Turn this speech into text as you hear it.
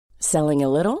Selling a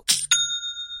little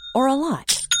or a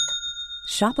lot?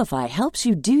 Shopify helps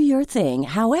you do your thing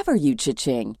however you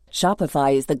cha-ching.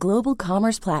 Shopify is the global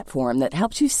commerce platform that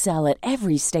helps you sell at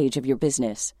every stage of your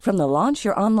business. From the launch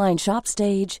your online shop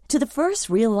stage to the first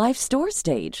real-life store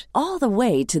stage, all the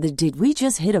way to the did we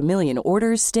just hit a million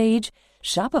orders stage.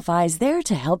 Shopify is there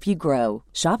to help you grow.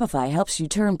 Shopify helps you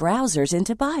turn browsers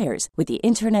into buyers with the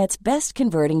internet's best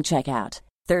converting checkout.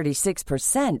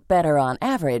 36% better on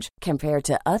average compared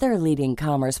to other leading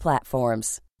commerce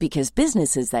platforms. Because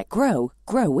businesses that grow,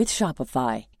 grow with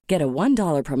Shopify. Get a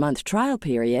 $1 per month trial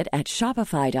period at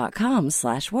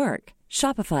shopify.com/work.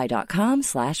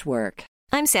 Shopify.com/work.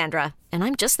 I'm Sandra, and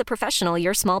I'm just the professional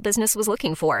your small business was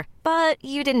looking for. But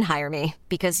you didn't hire me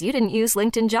because you didn't use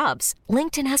LinkedIn Jobs.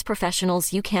 LinkedIn has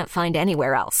professionals you can't find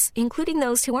anywhere else, including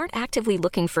those who aren't actively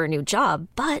looking for a new job,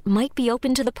 but might be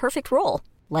open to the perfect role,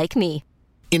 like me.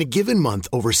 In a given month,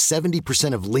 over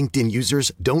 70% of LinkedIn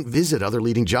users don't visit other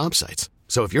leading job sites.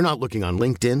 So if you're not looking on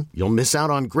LinkedIn, you'll miss out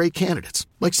on great candidates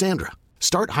like Sandra.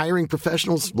 Start hiring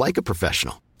professionals like a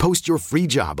professional. Post your free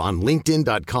job on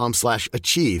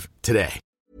linkedin.com/achieve today.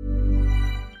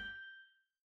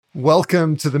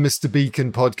 Welcome to the Mr.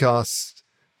 Beacon podcast,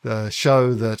 the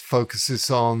show that focuses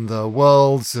on the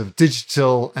worlds of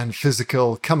digital and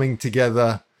physical coming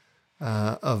together,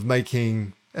 of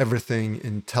making everything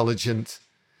intelligent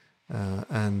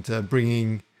and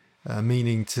bringing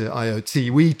meaning to IoT.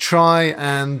 We try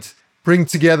and bring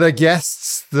together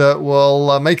guests that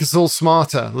will make us all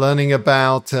smarter, learning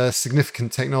about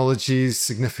significant technologies,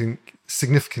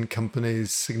 significant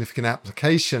companies, significant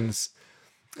applications.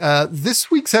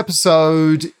 This week's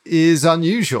episode is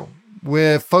unusual.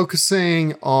 We're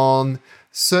focusing on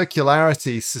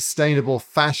circularity, sustainable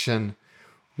fashion.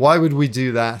 Why would we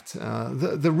do that?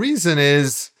 The reason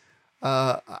is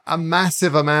a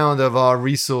massive amount of our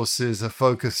resources are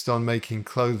focused on making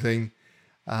clothing,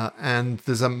 and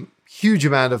there's a huge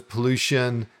amount of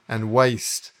pollution and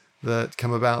waste that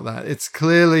come about that.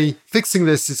 Fixing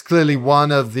this is clearly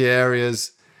one of the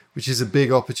areas which is a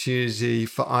big opportunity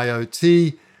for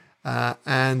IoT.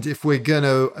 And if we're going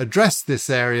to address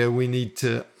this area, we need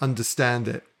to understand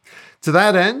it. To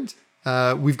that end,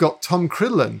 we've got Tom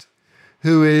Cridland,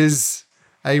 who is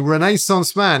a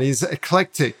Renaissance man. He's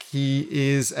eclectic. He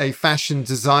is a fashion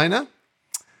designer.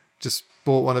 Just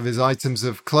bought one of his items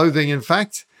of clothing, in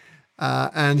fact.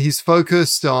 And he's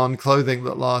focused on clothing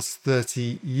that lasts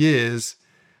 30 years.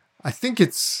 I think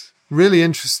it's really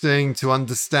interesting to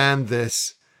understand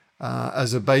this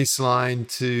as a baseline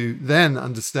to then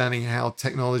understanding how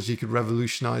technology could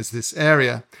revolutionize this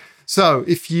area. So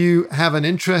if you have an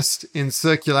interest in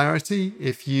circularity,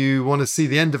 if you want to see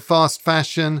the end of fast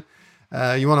fashion,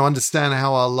 you want to understand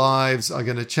how our lives are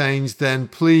going to change, then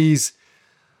please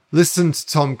listen to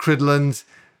Tom Cridland.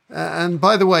 And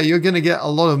by the way, you're going to get a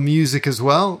lot of music as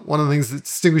well. One of the things that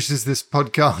distinguishes this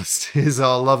podcast is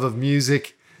our love of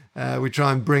music. We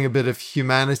try and bring a bit of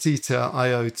humanity to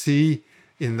IoT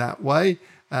in that way.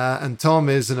 And Tom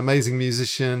is an amazing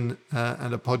musician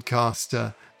and a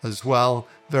podcaster as well.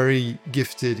 Very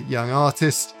gifted young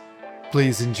artist.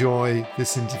 Please enjoy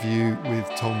this interview with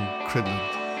Tom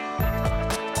Cridland.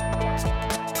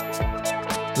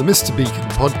 The Mr. Beacon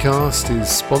podcast is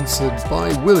sponsored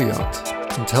by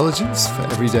Wiliot, intelligence for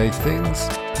everyday things,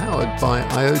 powered by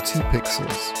IoT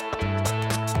Pixels.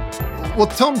 Well,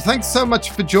 Tom, thanks so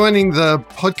much for joining the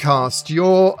podcast.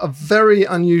 You're a very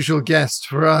unusual guest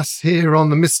for us here on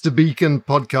the Mr. Beacon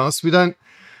podcast.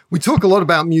 We talk a lot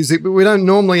about music, but we don't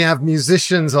normally have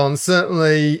musicians on,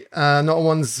 certainly not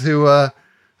ones who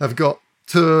have got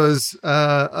tours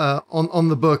on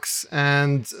the books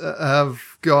and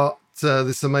have got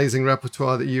this amazing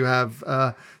repertoire that you have,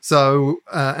 and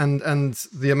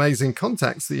the amazing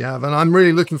contacts that you have. And I'm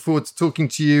really looking forward to talking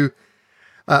to you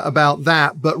about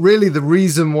that. But really the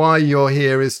reason why you're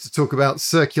here is to talk about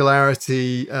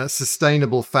circularity,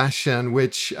 sustainable fashion,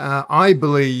 which I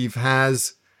believe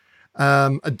has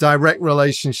a direct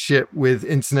relationship with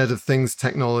Internet of Things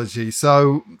technology.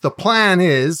 So the plan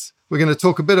is we're going to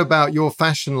talk a bit about your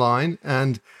fashion line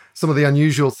and some of the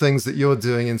unusual things that you're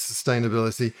doing in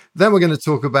sustainability. Then we're going to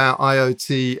talk about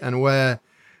IoT and where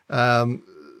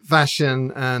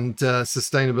fashion and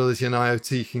sustainability and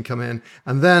IoT can come in.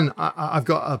 And then I've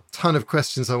got a ton of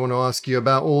questions I want to ask you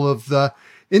about all of the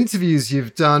interviews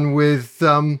you've done with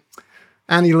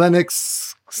Annie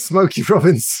Lennox, Smokey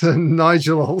Robinson,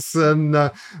 Nigel Olsen,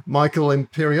 Michael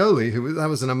Imperioli. That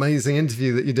was an amazing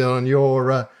interview that you did on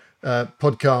your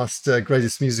podcast,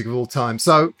 Greatest Music of All Time.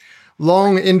 So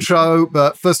long intro,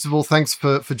 but first of all, thanks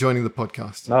for joining the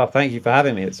podcast. No, thank you for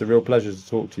having me. It's a real pleasure to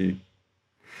talk to you.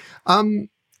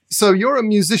 So you're a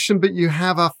musician, but you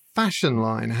have a fashion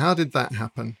line? How did that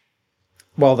happen?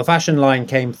 Well, the fashion line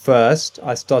came first.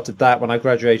 I started that when I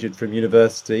graduated from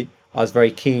university. I was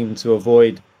very keen to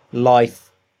avoid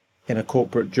life in a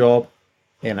corporate job,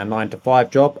 in a 9 to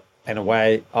 5 job. In a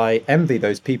way, I envy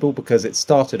those people because it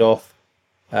started off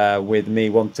with me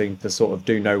wanting to sort of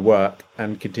do no work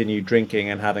and continue drinking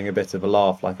and having a bit of a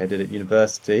laugh like I did at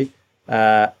university.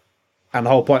 And the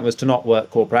whole point was to not work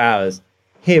corporate hours.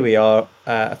 Here we are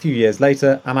a few years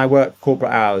later, and I work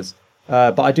corporate hours.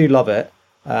 But I do love it,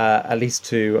 at least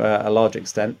to a large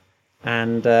extent.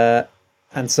 And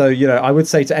so, I would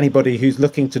say to anybody who's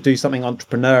looking to do something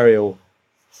entrepreneurial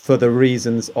for the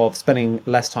reasons of spending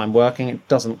less time working, it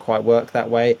doesn't quite work that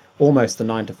way. Almost the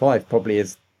 9 to 5 probably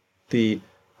is the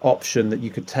option that you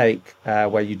could take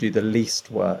where you do the least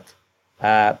work.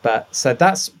 But so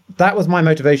that was my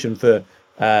motivation for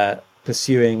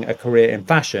pursuing a career in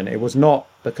fashion. It was not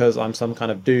because I'm some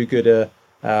kind of do-gooder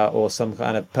or some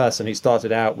kind of person who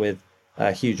started out with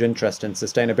a huge interest in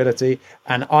sustainability.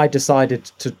 And I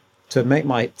decided to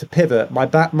pivot.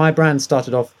 My brand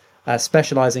started off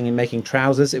specializing in making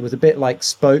trousers. It was a bit like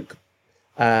Spoke,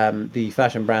 the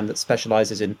fashion brand that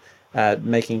specializes in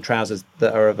making trousers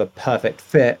that are of a perfect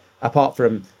fit. Apart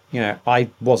from, I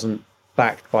wasn't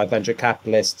backed by venture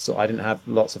capitalists, so I didn't have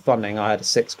lots of funding. I had a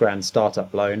 $6,000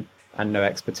 startup loan and no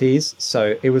expertise.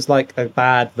 So it was like a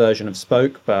bad version of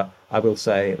Spoke, but I will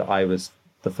say that I was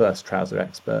the first trouser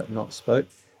expert, not Spoke.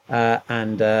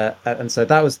 And so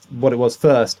that was what it was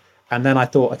first. And then I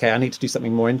thought, okay, I need to do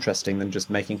something more interesting than just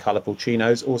making colourful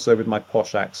chinos. Also, with my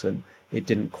posh accent, it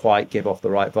didn't quite give off the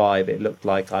right vibe. It looked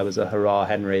like I was a hurrah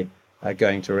Henry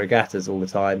going to regattas all the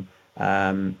time.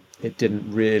 It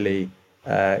didn't really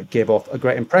give off a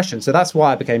great impression. So that's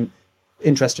why I became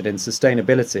interested in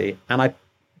sustainability. And I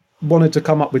wanted to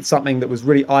come up with something that was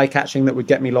really eye-catching, that would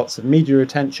get me lots of media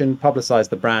attention, publicise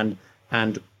the brand.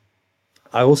 And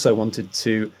I also wanted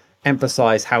to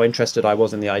emphasize how interested I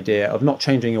was in the idea of not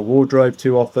changing your wardrobe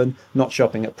too often, not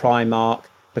shopping at Primark,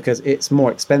 because it's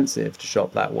more expensive to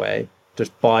shop that way.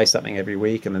 Just buy something every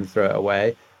week and then throw it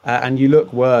away. And you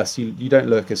look worse. You don't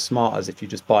look as smart as if you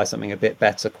just buy something a bit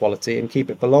better quality and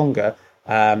keep it for longer.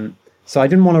 So I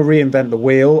didn't want to reinvent the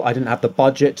wheel. I didn't have the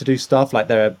budget to do stuff like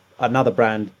another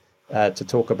brand to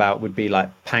talk about would be like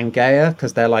Pangea,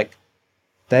 because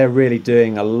they're really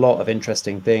doing a lot of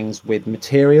interesting things with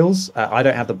materials. I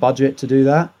don't have the budget to do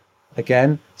that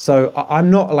again. So I'm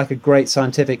not like a great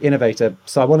scientific innovator.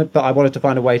 So I wanted to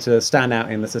find a way to stand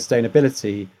out in the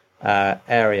sustainability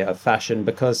area of fashion,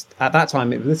 because at that time,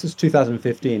 this was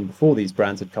 2015, before these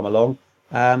brands had come along.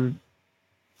 And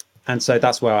so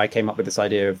that's where I came up with this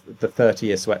idea of the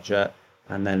 30-year sweatshirt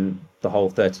and then the whole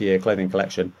 30-year clothing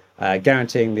collection,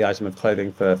 guaranteeing the item of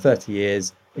clothing for 30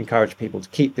 years, encourage people to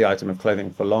keep the item of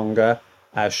clothing for longer,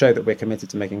 show that we're committed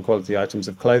to making quality items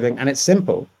of clothing. And it's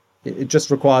simple. It just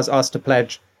requires us to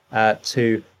pledge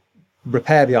to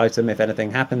repair the item if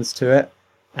anything happens to it.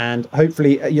 And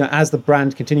hopefully, as the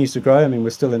brand continues to grow, I mean, we're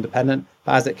still independent,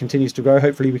 but as it continues to grow,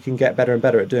 hopefully we can get better and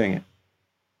better at doing it.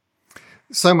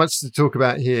 So much to talk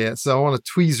about here. So I want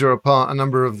to tweezer apart a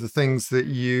number of the things that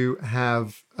you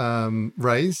have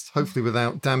raised, hopefully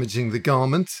without damaging the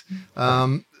garment.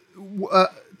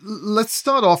 Let's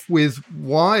start off with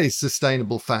why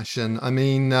sustainable fashion. I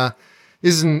mean,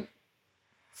 isn't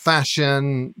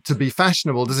fashion to be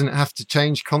fashionable? Doesn't it have to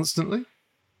change constantly?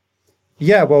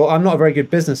 Yeah, well, I'm not a very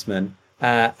good businessman,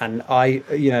 and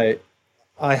I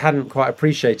hadn't quite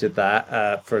appreciated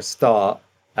that for a start.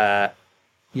 I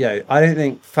don't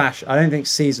think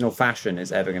seasonal fashion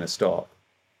is ever going to stop.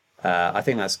 I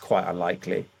think that's quite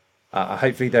unlikely.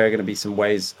 Hopefully, there are going to be some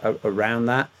ways around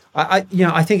that.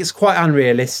 I think it's quite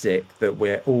unrealistic that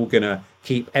we're all going to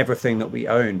keep everything that we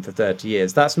own for 30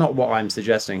 years. That's not what I'm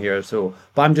suggesting here at all.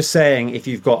 But I'm just saying, if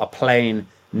you've got a plain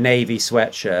navy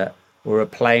sweatshirt or a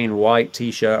plain white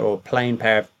t-shirt or a plain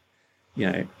pair of,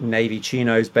 navy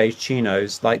chinos, beige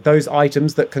chinos, like those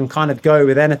items that can kind of go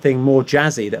with anything more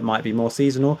jazzy that might be more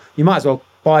seasonal, you might as well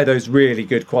buy those really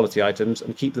good quality items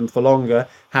and keep them for longer,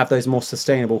 have those more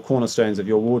sustainable cornerstones of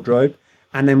your wardrobe.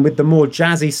 And then with the more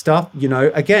jazzy stuff,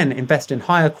 again, invest in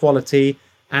higher quality.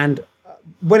 And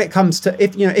when it comes to,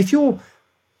 if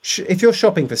you're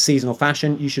shopping for seasonal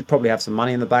fashion, you should probably have some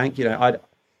money in the bank.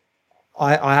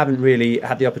 I haven't really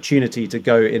had the opportunity to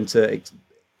go into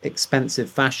expensive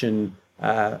fashion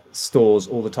stores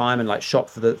all the time and like shop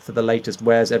for the latest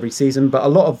wares every season. But a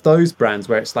lot of those brands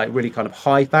where it's like really kind of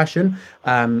high fashion,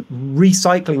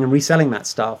 recycling and reselling that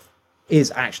stuff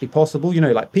is actually possible.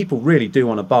 Like people really do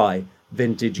want to buy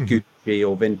vintage Gucci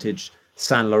or vintage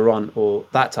Saint Laurent or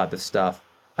that type of stuff.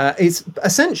 It's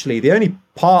essentially the only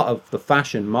part of the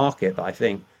fashion market that I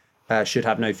think should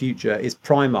have no future is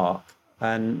Primark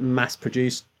and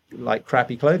mass-produced like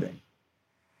crappy clothing.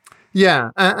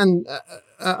 Yeah, and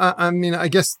I mean, I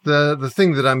guess the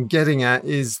thing that I'm getting at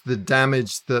is the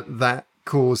damage that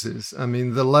causes. I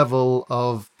mean, the level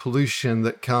of pollution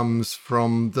that comes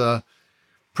from the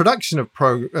production of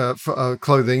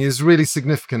clothing is really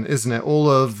significant, isn't it? All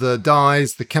of the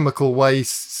dyes, the chemical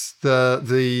wastes,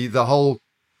 the whole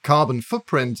carbon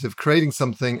footprint of creating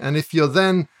something. And if you're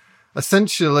then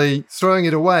essentially throwing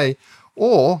it away,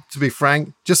 or to be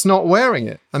frank, just not wearing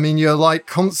it. I mean, you're like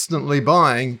constantly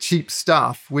buying cheap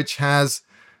stuff, which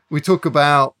we talk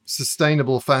about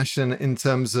sustainable fashion in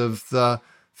terms of the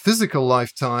physical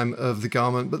lifetime of the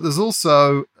garment, but there's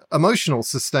also emotional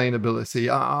sustainability.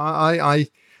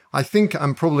 I think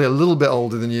I'm probably a little bit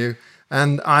older than you,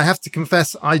 and I have to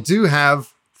confess, I do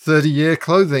have 30-year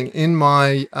clothing in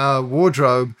my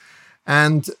wardrobe.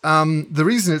 And the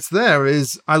reason it's there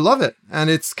is I love it, and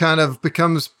it's kind of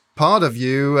becomes part of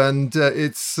you, and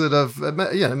it's sort of,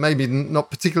 maybe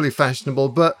not particularly fashionable,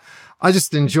 but I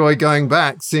just enjoy going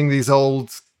back, seeing these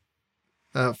old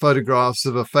photographs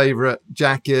of a favorite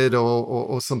jacket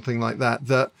or something like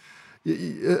that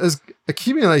has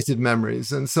accumulated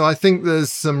memories. And so I think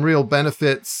there's some real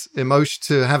benefits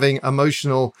to having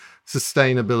emotional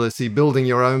sustainability, building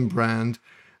your own brand.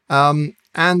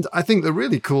 And I think the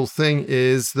really cool thing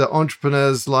is that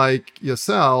entrepreneurs like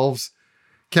yourselves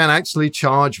can actually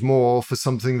charge more for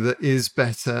something that is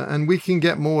better, and we can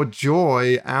get more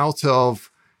joy out of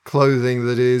clothing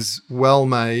that is well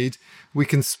made. We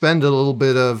can spend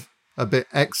a bit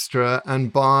extra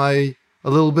and buy a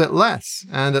little bit less,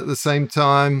 and at the same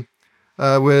time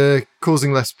we're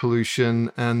causing less pollution,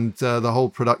 and the whole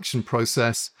production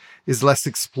process is less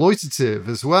exploitative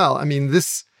as well. I mean,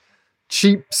 this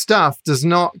cheap stuff does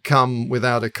not come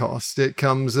without a cost. It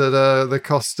comes at the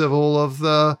cost of all of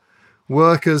the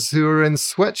workers who are in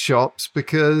sweatshops,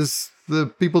 because the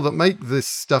people that make this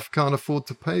stuff can't afford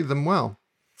to pay them well.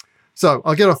 So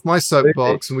I'll get off my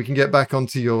soapbox and we can get back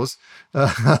onto yours,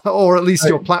 or at least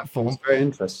your platform. That's very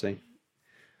interesting.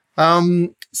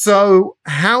 So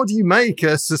how do you make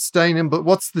a sustainable,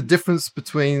 what's the difference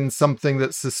between something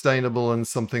that's sustainable and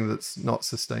something that's not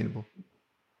sustainable?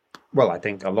 Well, I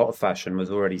think a lot of fashion was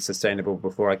already sustainable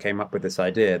before I came up with this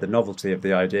idea. The novelty of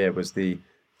the idea was the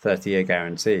 30-year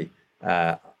guarantee.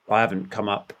 I haven't come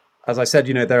up, as I said,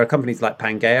 there are companies like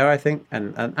Pangea, I think,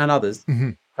 and others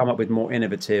come up with more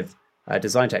innovative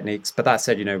design techniques. But that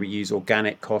said, we use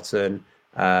organic cotton,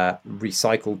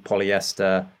 recycled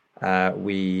polyester.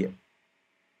 We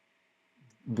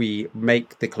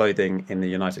make the clothing in the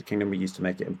United Kingdom. We used to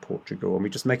make it in Portugal, and we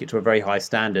just make it to a very high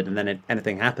standard. And then if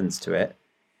anything happens to it,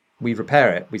 we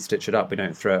repair it, we stitch it up, we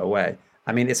don't throw it away.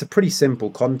 I mean, it's a pretty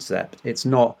simple concept. It's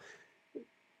not,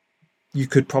 you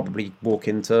could probably walk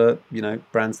into,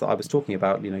 brands that I was talking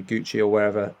about, Gucci or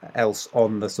wherever else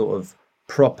on the sort of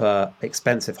proper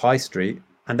expensive high street,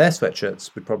 and their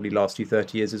sweatshirts would probably last you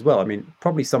 30 years as well. I mean,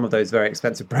 probably some of those very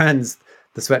expensive brands,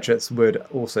 the sweatshirts would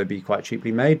also be quite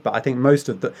cheaply made, but I think most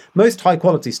high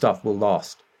quality stuff will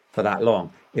last for that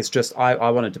long. It's just, I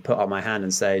wanted to put up my hand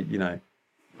and say,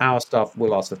 our stuff will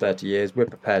last for 30 years. We're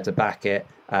prepared to back it.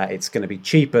 It's going to be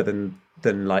cheaper than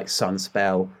like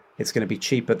Sunspell. It's going to be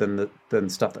cheaper than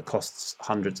stuff that costs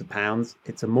hundreds of pounds.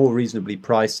 It's a more reasonably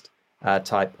priced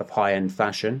type of high-end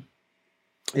fashion.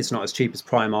 It's not as cheap as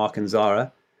Primark and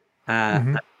Zara.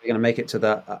 And we're going to make it to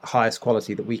the highest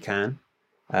quality that we can,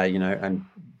 and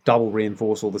double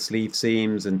reinforce all the sleeve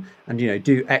seams and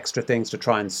do extra things to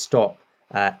try and stop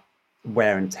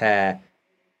wear and tear,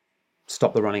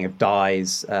 stop the running of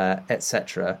dyes,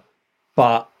 etc.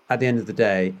 But at the end of the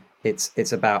day,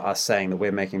 it's about us saying that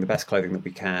we're making the best clothing that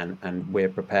we can, and we're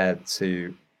prepared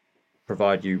to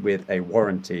provide you with a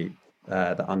warranty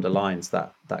that underlines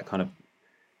that kind of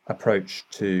approach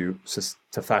to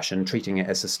fashion, treating it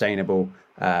as sustainable,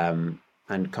 and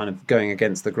kind of going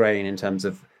against the grain in terms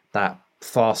of that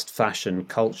fast fashion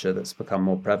culture that's become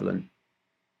more prevalent.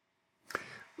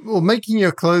 Well, making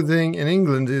your clothing in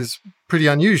England is pretty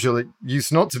unusual. It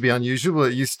used not to be unusual.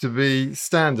 It used to be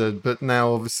standard, but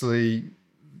now obviously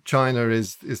China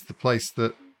is the place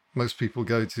that most people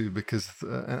go to because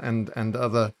and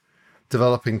other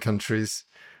developing countries.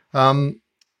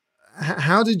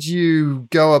 How did you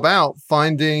go about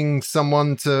finding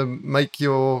someone to make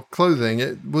your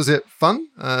clothing? Was it fun?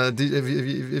 Have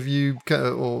you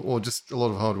or just a lot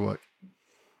of hard work?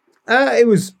 It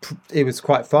was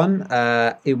quite fun.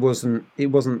 It wasn't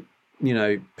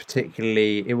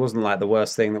particularly. It wasn't like the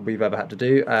worst thing that we've ever had to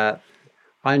do. I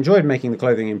enjoyed making the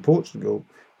clothing in Portugal,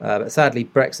 but sadly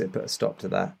Brexit put a stop to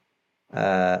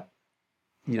that.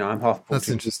 I'm half Portuguese. That's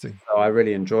interesting. So I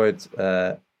really enjoyed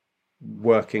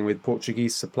working with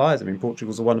Portuguese suppliers. I mean,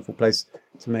 Portugal's a wonderful place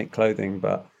to make clothing,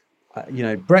 but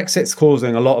Brexit's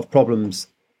causing a lot of problems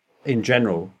in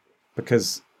general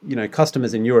because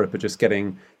customers in Europe are just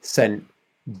getting sent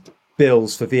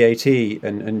bills for VAT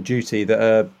and duty that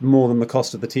are more than the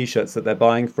cost of the t-shirts that they're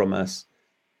buying from us.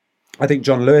 I think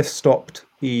John Lewis stopped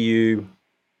EU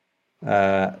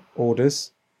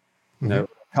orders, cut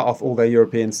off all their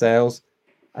European sales,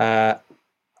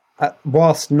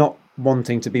 whilst not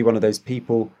wanting to be one of those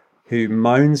people who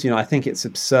moans. I think it's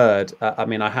absurd. I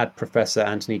mean, I had Professor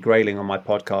Anthony Grayling on my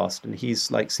podcast, and he's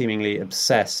like seemingly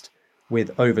obsessed with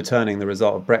overturning the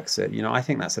result of Brexit. I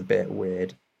think that's a bit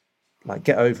weird. Like,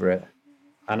 get over it.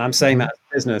 And I'm saying that as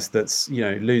a business that's,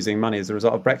 losing money as a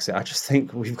result of Brexit. I just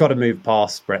think we've got to move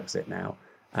past Brexit now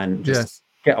and just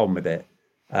get on with it.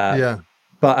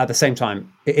 But at the same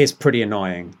time, it is pretty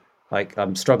annoying. Like,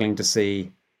 I'm struggling to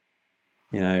see,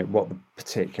 what the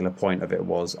particular point of it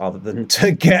was, other than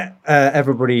to get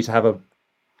everybody to have a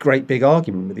great big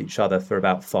argument with each other for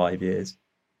about 5 years.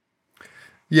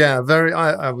 Yeah,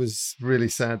 I was really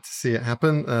sad to see it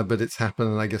happen, but it's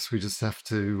happened, and I guess we just have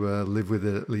to live with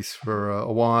it at least for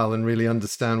a while and really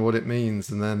understand what it means.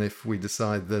 And then if we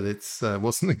decide that it's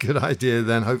wasn't a good idea,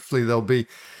 then hopefully there'll be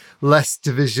less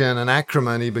division and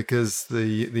acrimony because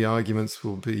the arguments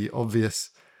will be obvious.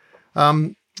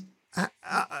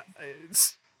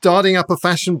 Starting up a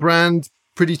fashion brand,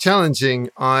 pretty challenging,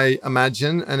 I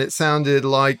imagine, and it sounded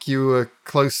like you were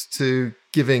close to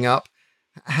giving up.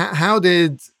 How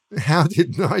did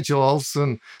Nigel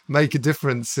Olsson make a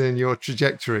difference in your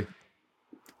trajectory?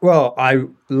 Well, I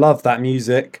love that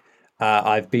music.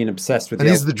 I've been obsessed with. And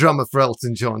he's the drummer for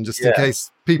Elton John, just in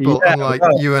case people, unlike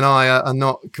you and I, are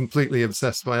not completely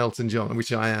obsessed by Elton John,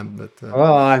 which I am. But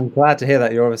well, I'm glad to hear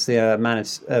that. You're obviously a man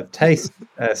of taste,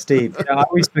 Steve. I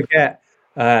always forget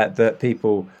that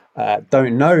people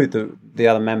don't know the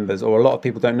other members, or a lot of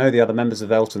people don't know the other members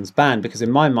of Elton's band, because in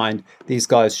my mind, these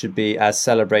guys should be as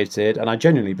celebrated, and I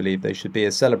genuinely believe they should be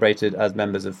as celebrated as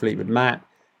members of Fleetwood Mac,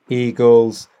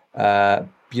 Eagles,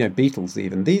 Beatles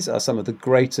even. These are some of the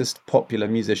greatest popular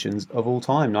musicians of all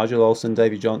time. Nigel Olsson,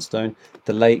 Davy Johnstone,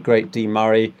 the late, great Dee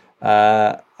Murray.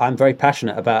 I'm very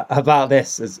passionate about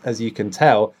this, as you can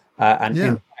tell. In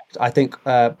fact, I think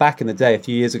back in the day, a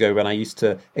few years ago, when I used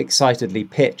to excitedly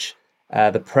pitch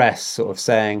the press, sort of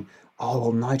saying, "Oh,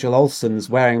 well, Nigel Olsson's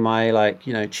wearing my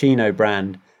Chino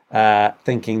brand,"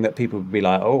 thinking that people would be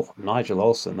like, "Oh, Nigel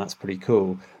Olsson, that's pretty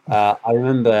cool." I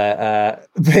remember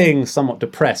being somewhat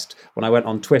depressed when I went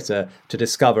on Twitter to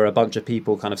discover a bunch of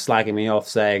people kind of slagging me off,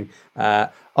 saying,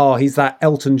 "Oh, he's that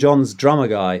Elton John's drummer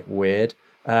guy. Weird."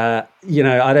 I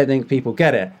don't think people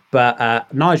get it,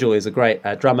 but Nigel is a great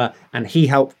drummer, and he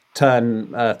helped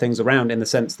turn things around in the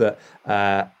sense that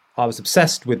I was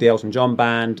obsessed with the Elton John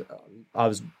band. I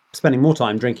was spending more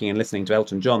time drinking and listening to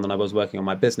Elton John than I was working on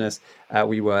my business.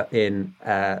 We were in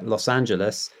Los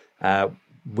Angeles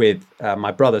with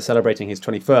my brother celebrating his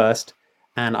 21st.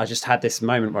 And I just had this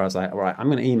moment where I was like, all right, I'm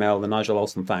going to email the Nigel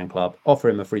Olsson fan club, offer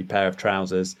him a free pair of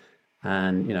trousers,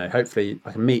 and, hopefully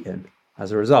I can meet him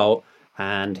as a result.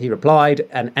 And he replied,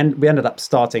 and we ended up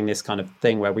starting this kind of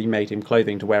thing where we made him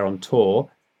clothing to wear on tour.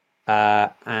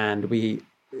 And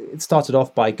it started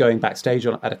off by going backstage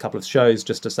at a couple of shows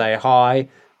just to say hi,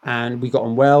 and we got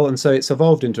on well. And so it's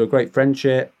evolved into a great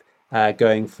friendship,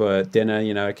 going for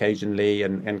dinner, occasionally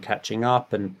and catching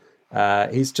up. And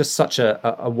he's just such a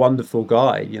wonderful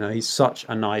guy. He's such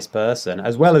a nice person,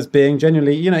 as well as being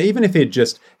genuinely, even if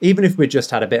we'd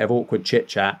just had a bit of awkward chit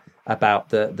chat about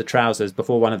the trousers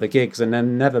before one of the gigs and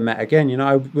then never met again,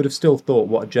 I would have still thought,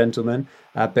 what a gentleman.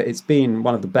 But it's been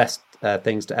one of the best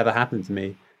things to ever happen to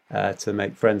me, to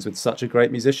make friends with such a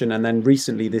great musician. And then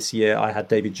recently this year, I had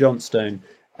Davy Johnstone,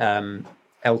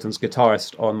 Elton's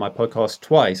guitarist, on my podcast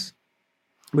twice,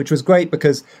 which was great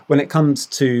because when it comes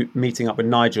to meeting up with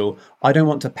Nigel, I don't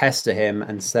want to pester him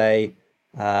and say,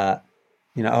 oh,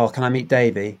 can I meet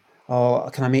Davy? Oh,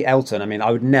 can I meet Elton? I mean,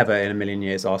 I would never in a million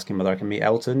years ask him whether I can meet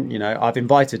Elton. I've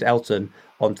invited Elton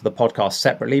onto the podcast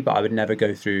separately, but I would never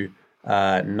go through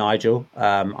Nigel.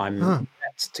 I'm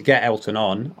to get Elton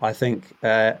on. I think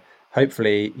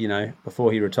hopefully,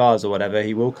 before he retires or whatever,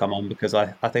 he will come on, because I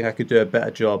think I could do a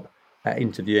better job at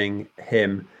interviewing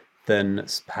him than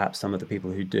perhaps some of the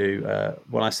people who do.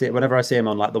 Whenever I see him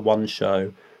on like the One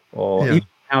Show or even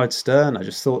Howard Stern, I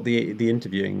just thought the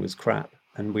interviewing was crap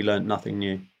and we learned nothing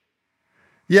new.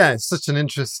 Yeah, it's such an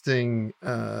interesting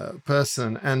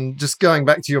person. And just going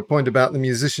back to your point about the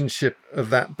musicianship of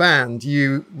that band,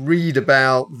 you read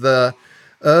about the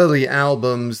early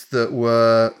albums that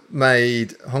were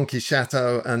made, Honky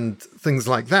Chateau and things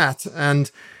like that.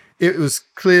 And it was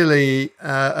clearly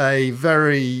a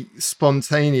very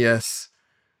spontaneous,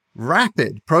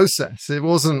 rapid process. It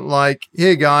wasn't like,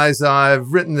 here guys,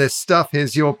 I've written this stuff,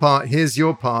 here's your part, here's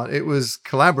your part. It was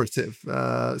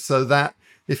collaborative. So that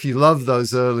if you love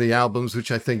those early albums,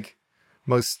 which I think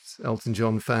most Elton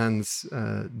John fans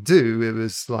do, it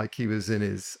was like he was in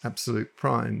his absolute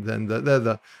prime. Then they're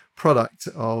the product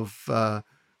of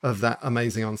that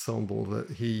amazing ensemble that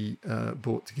he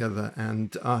brought together.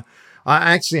 And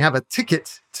I actually have a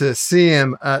ticket to see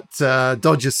him at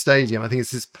Dodger Stadium. I think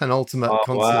it's his penultimate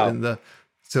concert in the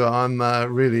tour. I'm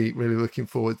really, really looking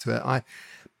forward to it.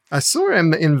 I saw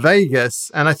him in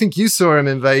Vegas, and I think you saw him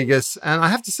in Vegas. And I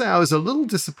have to say, I was a little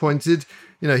disappointed.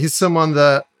 You know, he's someone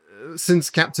that since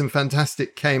Captain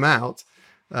Fantastic came out,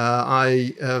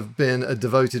 I have been a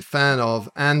devoted fan of.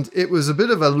 And it was a bit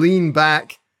of a lean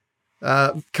back,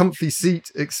 comfy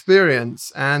seat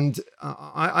experience. And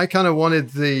I kind of wanted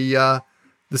the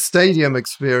stadium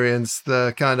experience,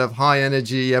 the kind of high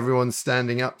energy, everyone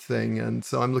standing up thing. And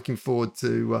so I'm looking forward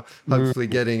to hopefully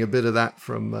getting a bit of that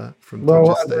from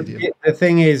Dodger Stadium. The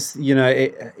thing is, you know,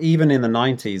 even in the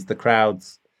 90s, the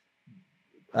crowds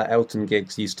at Elton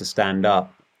gigs used to stand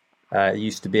up. It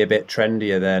used to be a bit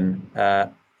trendier then.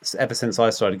 Ever since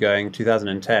I started going,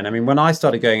 2010. I mean, when I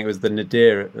started going, it was the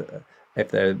nadir,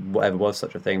 if there ever was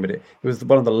such a thing, but it was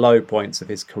one of the low points of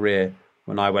his career.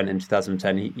 When I went in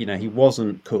 2010, he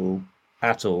wasn't cool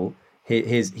at all.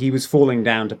 He was falling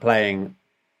down to playing,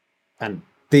 and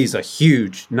these are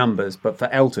huge numbers, but for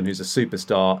Elton, who's a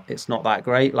superstar, it's not that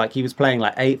great. Like, he was playing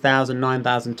like 8,000,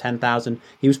 9,000, 10,000.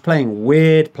 He was playing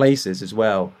weird places as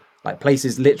well, like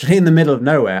places literally in the middle of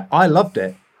nowhere. I loved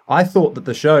it. I thought that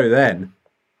the show then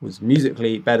was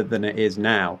musically better than it is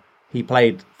now. He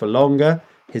played for longer.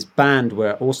 His band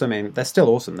were awesome. I mean, they're still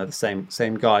awesome. They're the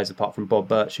same guys, apart from Bob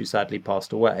Birch, who sadly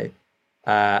passed away.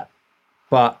 But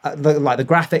the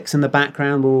graphics in the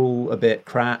background were all a bit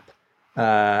crap.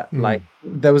 Like,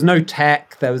 there was no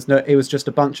tech. It was just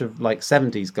a bunch of like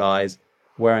 70s guys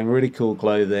wearing really cool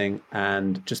clothing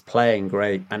and just playing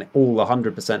great, and all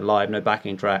 100% live, no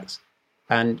backing tracks.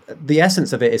 And the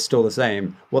essence of it is still the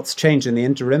same. What's changed in the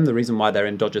interim, the reason why they're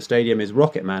in Dodger Stadium, is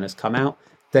Rocket Man has come out.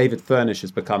 David Furnish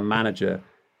has become manager.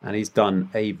 And he's done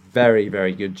a very,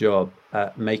 very good job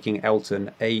at making Elton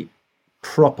a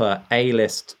proper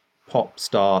A-list pop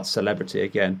star celebrity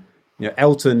again. You know,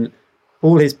 Elton,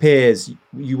 all his peers,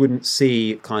 you wouldn't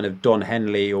see kind of Don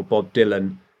Henley or Bob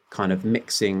Dylan kind of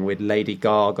mixing with Lady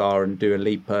Gaga and Dua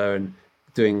Lipa and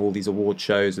doing all these award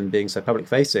shows and being so public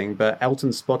facing. But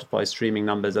Elton's Spotify streaming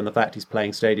numbers and the fact he's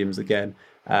playing stadiums again,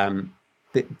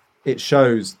 it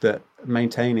shows that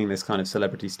maintaining this kind of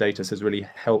celebrity status has really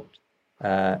helped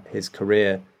his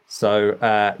career. So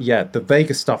the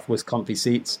Vegas stuff was comfy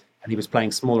seats, and he was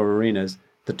playing smaller arenas.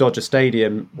 The Dodger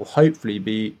Stadium will hopefully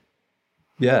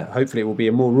it will be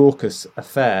a more raucous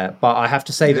affair. But I have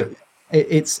to say that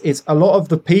it's a lot of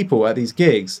the people at these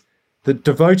gigs, the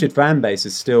devoted fan base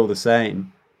is still the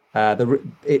same. A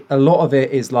lot of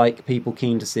it is like people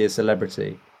keen to see a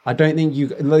celebrity. I don't think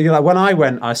like when I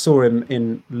went, I saw him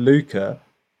in Lucca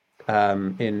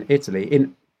in Italy.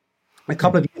 A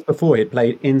couple of years before, he'd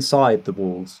played inside the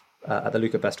walls at the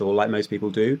Lucca Festival, like most people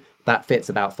do. That fits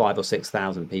about 5,000 or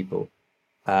 6,000 people.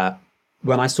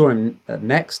 When I saw him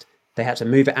next, they had to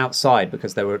move it outside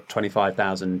because there were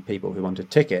 25,000 people who wanted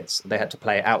tickets. They had to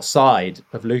play outside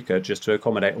of Lucca just to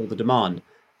accommodate all the demand.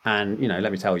 And, you know,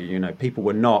 let me tell you, people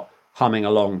were not humming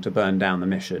along to Burn Down the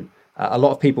Mission. A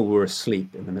lot of people were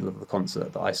asleep in the middle of the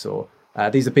concert that I saw.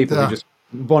 These are people who just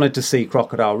wanted to see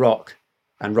Crocodile Rock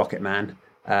and Rocket Man.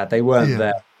 They weren't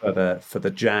there for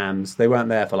the jams. They weren't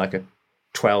there for like a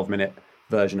 12-minute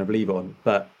version of Leave On.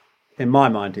 But in my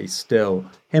mind, him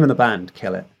and the band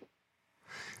kill it.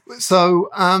 So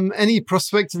any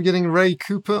prospect of getting Ray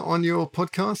Cooper on your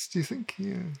podcast, do you think?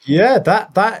 Yeah,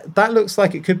 that looks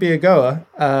like it could be a goer.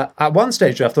 At one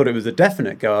stage, I thought it was a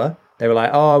definite goer. They were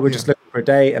like, we're just looking for a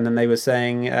date. And then they were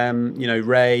saying,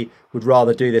 Ray would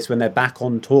rather do this when they're back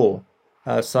on tour.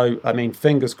 So, I mean,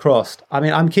 fingers crossed. I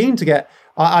mean, I'm keen to get...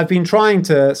 I've been trying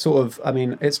to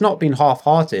it's not been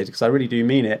half-hearted because I really do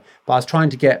mean it, but I was trying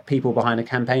to get people behind a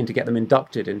campaign to get them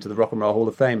inducted into the Rock and Roll Hall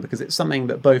of Fame because it's something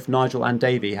that both Nigel and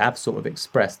Davey have sort of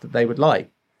expressed that they would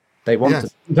like. They want to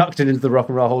be inducted into the Rock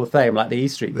and Roll Hall of Fame like the E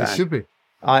Street Band. They should be.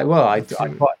 I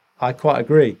quite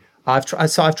agree. I've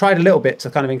tried a little bit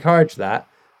to kind of encourage that.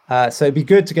 So it'd be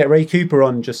good to get Ray Cooper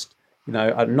on just,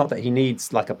 not that he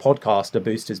needs like a podcast to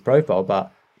boost his profile,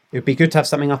 but it would be good to have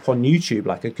something up on YouTube,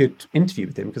 like a good interview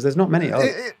with him, because there's not many.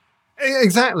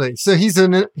 Exactly. So he's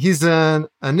an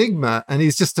enigma, and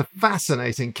he's just a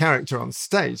fascinating character on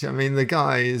stage. I mean, the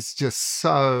guy is just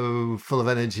so full of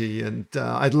energy, and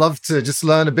I'd love to just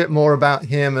learn a bit more about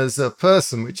him as a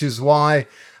person, which is why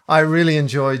I really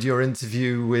enjoyed your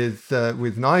interview with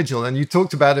Nigel. And you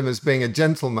talked about him as being a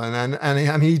gentleman, and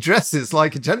I mean, he dresses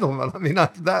like a gentleman. I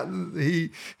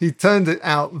mean, he turned it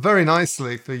out very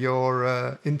nicely for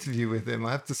your interview with him.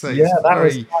 I have to say, he's a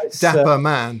very dapper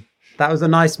man. That was a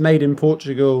nice made in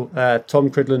Portugal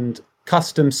Tom Cridland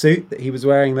custom suit that he was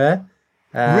wearing there.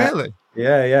 Really?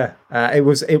 Yeah.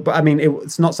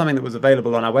 It's not something that was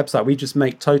available on our website. We just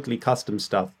make totally custom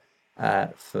stuff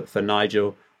for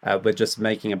Nigel. We're just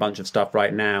making a bunch of stuff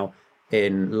right now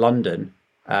in London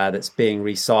that's being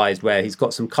resized, where he's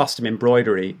got some custom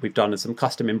embroidery. We've done some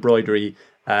custom embroidery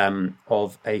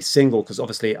of a single, because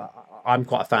obviously I'm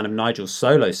quite a fan of Nigel's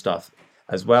solo stuff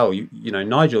as well. You know,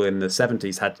 Nigel in the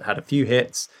 70s had a few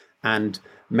hits and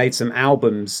made some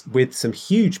albums with some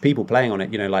huge people playing on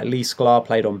it. You know, like Lee Sklar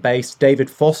played on bass. David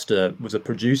Foster was a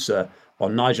producer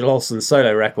on Nigel Olsson's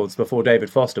solo records before David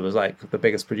Foster was like the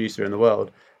biggest producer in the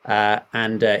world.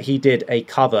 And he did a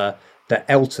cover that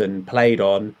Elton played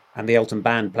on and the Elton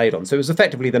band played on. So it was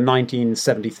effectively the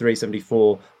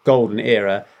 1973-74 golden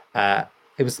era.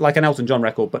 It was like an Elton John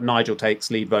record, but Nigel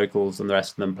takes lead vocals and the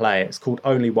rest of them play. It's called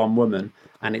Only One Woman,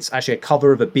 and it's actually a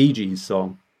cover of a Bee Gees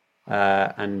song.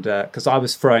 Because I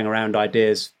was throwing around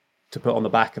ideas to put on the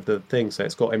back of the thing, so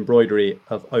it's got embroidery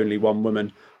of Only One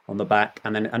Woman on the back,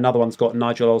 and then another one's got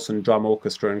Nigel Olsson drum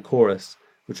orchestra and chorus,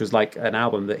 which was like an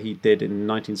album that he did in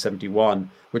 1971,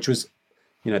 which was,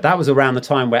 you know, that was around the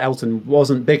time where Elton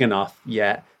wasn't big enough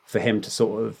yet for him to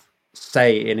sort of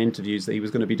say in interviews that he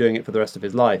was going to be doing it for the rest of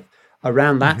his life.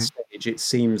 Around that stage, it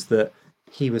seems that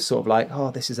he was sort of like, oh,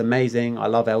 this is amazing. I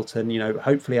love Elton. You know,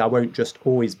 hopefully I won't just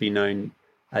always be known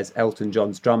as Elton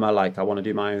John's drummer. Like, I want to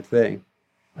do my own thing.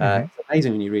 It's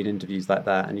amazing when you read interviews like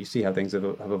that and you see how things have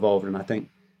evolved. And I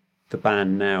think the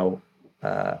band now,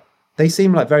 they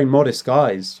seem like very modest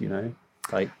guys, you know.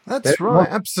 Like, that's right,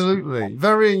 absolutely.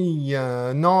 Very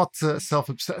not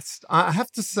self-obsessed. I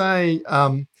have to say,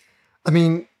 I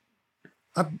mean,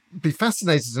 I'd be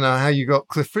fascinated to know how you got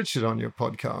Cliff Richard on your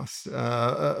podcast.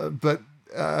 But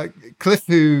Cliff,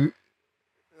 who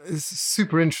is a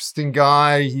super interesting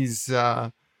guy, he's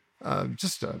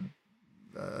just a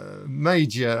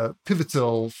major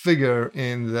pivotal figure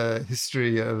in the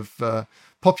history of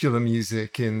popular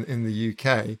music in the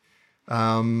UK.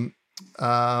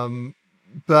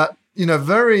 But, you know,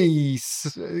 very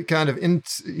kind of,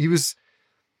 he was,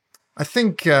 I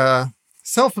think,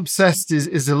 self-obsessed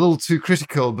is a little too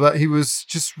critical, but he was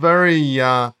just very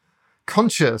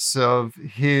conscious of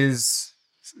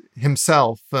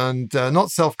himself, and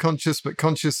not self-conscious, but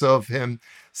conscious of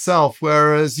himself.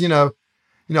 Whereas, you know,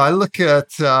 I look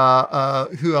at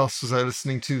who else was I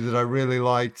listening to that I really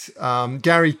liked?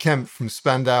 Gary Kemp from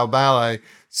Spandau Ballet.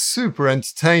 Super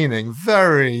entertaining,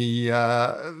 very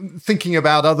thinking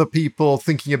about other people,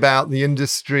 thinking about the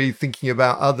industry, thinking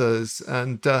about others.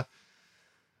 And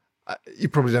you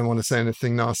probably don't want to say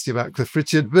anything nasty about Cliff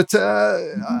Richard, but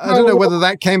I don't know whether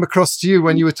that came across to you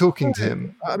when you were talking to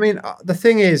him. I mean, the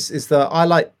thing is that I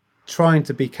like trying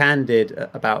to be candid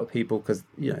about people, because,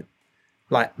 you know,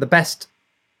 like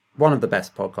one of the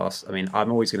best podcasts. I mean,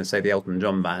 I'm always going to say the Elton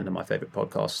John Band are my favorite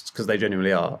podcasts, because they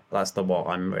genuinely are. That's what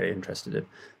I'm really interested in.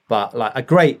 But like a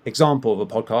great example of a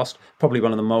podcast, probably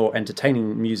one of the more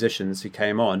entertaining musicians who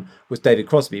came on, was David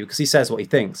Crosby, because he says what he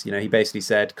thinks. You know, he basically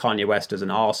said Kanye West is an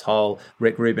arsehole,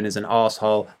 Rick Rubin is an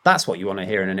arsehole. That's what you want to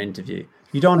hear in an interview.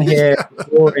 You don't want to hear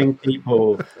boring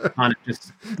people kind of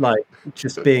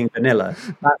just being vanilla.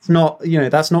 That's not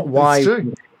why you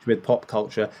engage with pop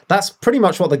culture. That's pretty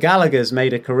much what the Gallaghers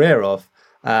made a career of.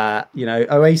 You know,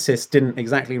 Oasis didn't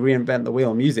exactly reinvent the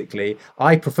wheel musically.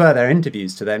 I prefer their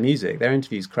interviews to their music. Their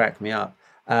interviews crack me up.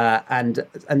 And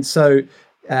so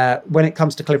when it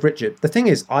comes to Cliff Richard, the thing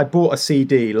is, I bought a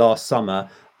CD last summer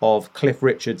of Cliff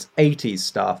Richard's 80s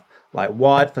stuff, like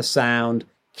Wired for Sound,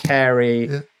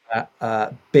 Carey,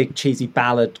 big cheesy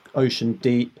ballad, Ocean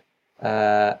Deep.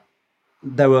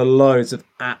 There were loads of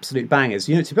absolute bangers.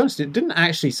 You know, to be honest, it didn't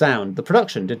actually sound, the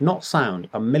production did not sound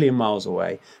a million miles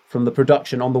away from the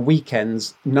production on The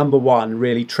Weeknd's #1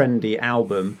 really trendy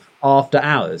album, After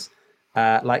Hours.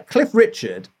 Like Cliff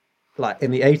Richard, like in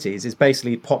the 80s, is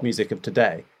basically pop music of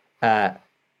today.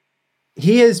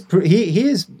 He is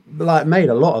like made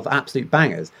a lot of absolute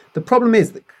bangers. The problem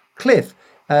is that Cliff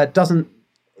doesn't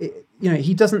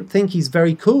think he's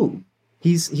very cool.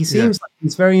 He seems like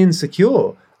he's very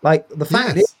insecure. Like, the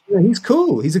fact is, you know, he's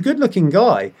cool. He's a good-looking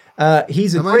guy.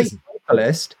 He's a great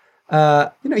vocalist.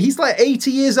 He's like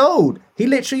 80 years old. He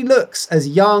literally looks as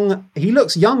young. He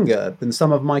looks younger than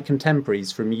some of my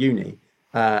contemporaries from uni.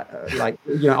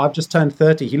 I've just turned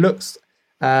 30. He looks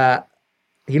as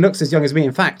young as me.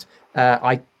 In fact,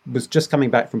 I was just coming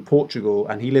back from Portugal,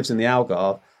 and he lives in the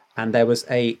Algarve. And there was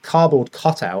a cardboard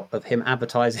cutout of him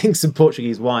advertising some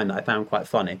Portuguese wine that I found quite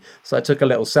funny. So I took a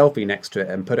little selfie next to it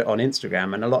and put it on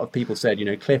Instagram. And a lot of people said,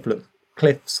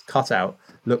 Cliff's cutout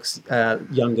looks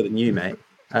younger than you, mate.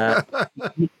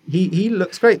 He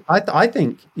looks great. I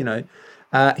think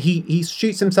he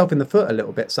shoots himself in the foot a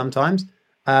little bit sometimes.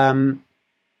 I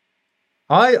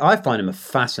find him a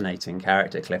fascinating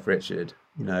character, Cliff Richard.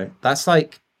 That's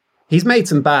like, he's made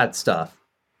some bad stuff.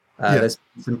 There's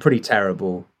some pretty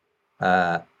terrible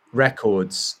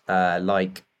records.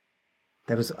 Like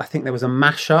there was a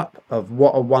mashup of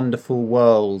What a Wonderful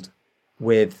World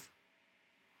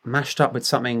mashed up with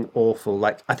something awful.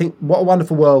 Like I think What a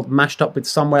Wonderful World mashed up with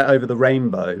Somewhere Over the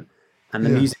Rainbow, and the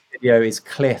music video is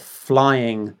Cliff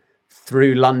flying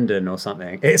through London or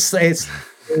something. It's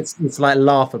like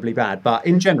laughably bad, but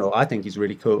in general, I think he's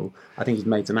really cool. I think he's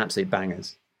made some absolute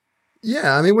bangers.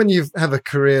 Yeah, I mean, when you have a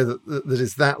career that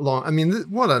is that long, I mean,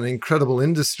 what an incredible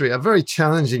industry, a very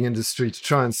challenging industry to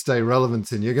try and stay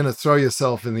relevant in. You're going to throw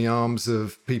yourself in the arms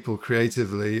of people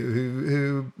creatively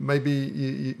who maybe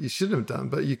you shouldn't have done,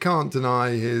 but you can't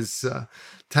deny his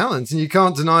talent, and you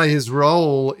can't deny his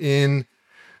role in,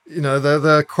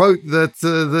 the quote that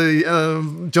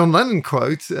the John Lennon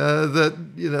quote that,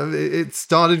 it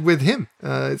started with him.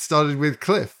 It started with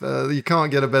Cliff. You can't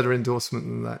get a better endorsement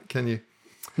than that, can you?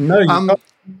 No, you can't.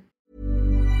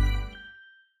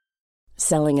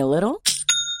 Selling a little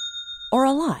or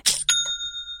a lot?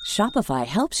 Shopify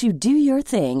helps you do your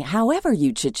thing however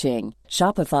you cha-ching.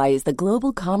 Shopify is the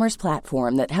global commerce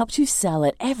platform that helps you sell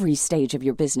at every stage of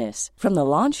your business. From the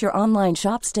launch your online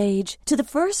shop stage to the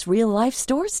first real life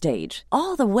store stage,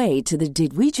 all the way to the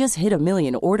did we just hit a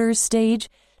million orders stage.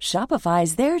 Shopify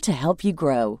is there to help you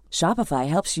grow. Shopify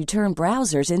helps you turn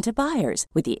browsers into buyers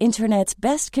with the internet's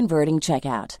best converting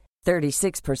checkout.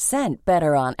 36%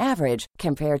 better on average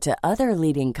compared to other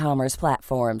leading commerce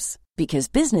platforms. Because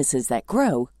businesses that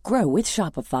grow with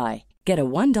Shopify. Get a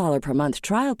 $1 per month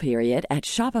trial period at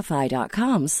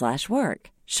shopify.com/work.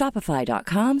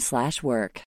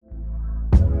 Shopify.com/work.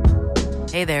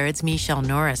 Hey there, it's Michelle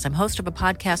Norris. I'm host of a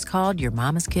podcast called Your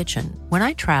Mama's Kitchen. When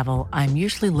I travel, I'm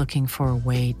usually looking for a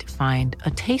way to find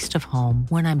a taste of home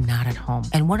when I'm not at home.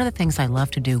 And one of the things I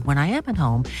love to do when I am at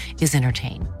home is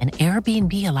entertain. And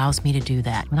Airbnb allows me to do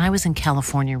that. When I was in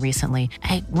California recently,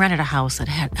 I rented a house that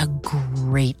had a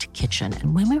great kitchen.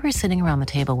 And when we were sitting around the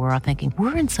table, we were all thinking,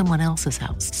 we're in someone else's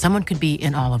house. Someone could be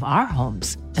in all of our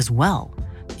homes as well.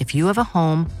 If you have a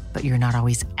home, but you're not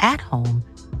always at home,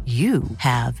 you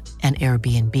have an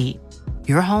Airbnb.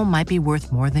 Your home might be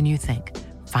worth more than you think.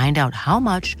 Find out how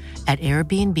much at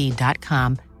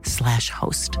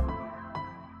airbnb.com/host.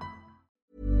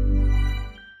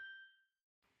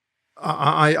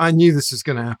 I knew this was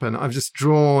going to happen. I've just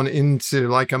drawn into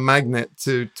like a magnet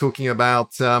to talking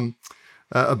about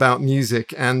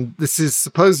music. And this is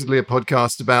supposedly a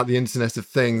podcast about the Internet of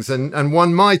Things. And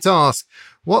one might ask,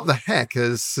 what the heck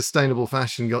has sustainable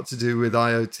fashion got to do with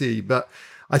IoT? But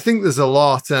I think there's a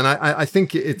lot, and I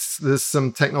think there's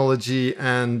some technology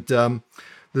and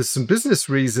there's some business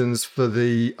reasons for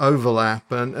the overlap.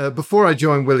 And before I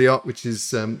joined Wiliot, which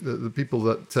is the people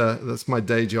that's my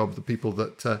day job, the people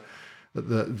that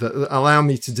allow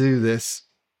me to do this,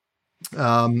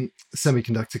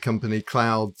 semiconductor company,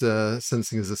 cloud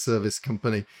sensing as a service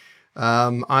company,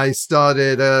 I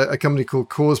started a company called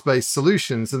Cause-Based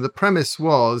Solutions, and the premise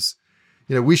was,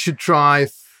 we should try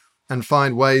and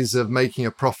find ways of making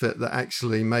a profit that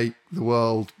actually make the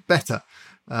world better.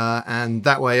 And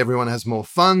that way everyone has more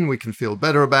fun, we can feel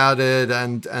better about it.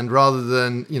 And rather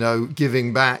than,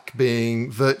 giving back being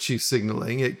virtue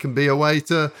signaling, it can be a way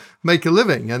to make a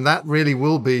living. And that really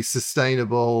will be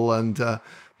sustainable and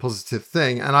positive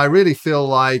thing. And I really feel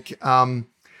like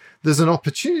there's an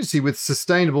opportunity with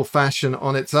sustainable fashion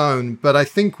on its own. But I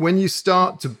think when you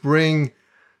start to bring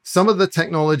some of the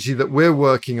technology that we're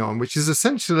working on, which is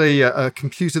essentially a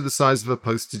computer the size of a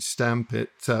postage stamp, it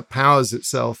powers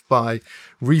itself by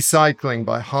recycling,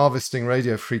 by harvesting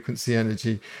radio frequency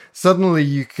energy. Suddenly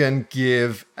you can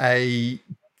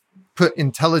put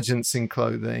intelligence in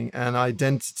clothing and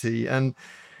identity. And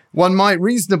one might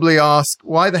reasonably ask,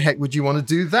 why the heck would you want to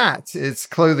do that?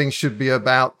 Clothing should be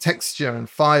about texture and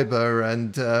fiber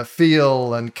and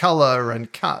feel and color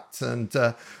and cut and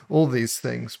all these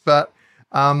things. But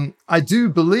I do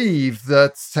believe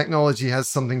that technology has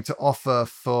something to offer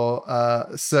for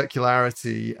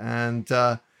circularity and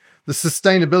the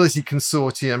Sustainability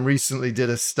Consortium recently did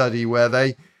a study where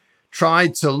they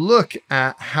tried to look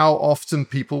at how often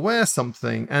people wear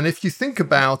something. And if you think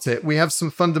about it, we have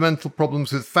some fundamental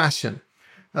problems with fashion.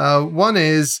 One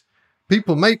is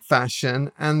people make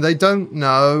fashion and they don't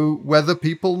know whether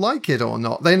people like it or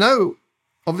not. They know,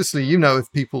 obviously, you know, if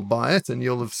people buy it, and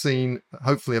you'll have seen,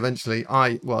 hopefully, eventually,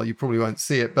 well, you probably won't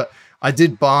see it, but I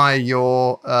did buy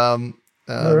your one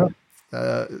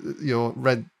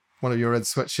of your red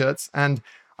sweatshirts, and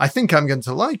I think I'm going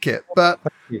to like it. But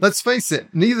let's face it,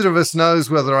 neither of us knows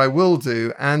whether I will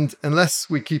do. And unless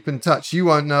we keep in touch, you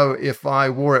won't know if I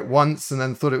wore it once and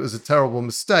then thought it was a terrible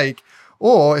mistake,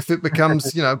 or if it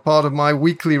becomes, you know, part of my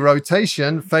weekly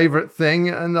rotation, favorite thing,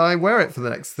 and I wear it for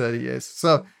the next 30 years.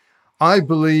 So I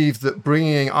believe that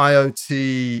bringing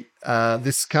IoT,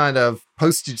 this kind of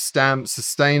postage stamp,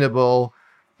 sustainable,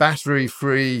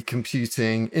 battery-free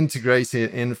computing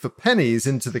integrated in for pennies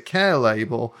into the Care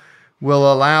label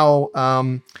will allow,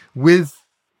 with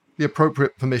the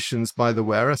appropriate permissions by the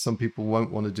wearer, some people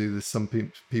won't want to do this, some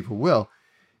people will.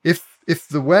 If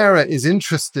the wearer is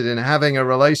interested in having a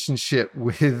relationship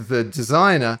with the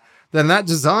designer, then that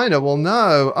designer will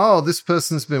know, oh, this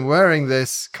person's been wearing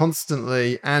this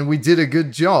constantly and we did a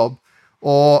good job,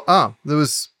 or,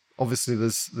 there's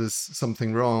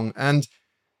something wrong. And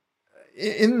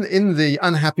in the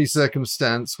unhappy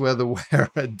circumstance where the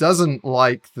wearer doesn't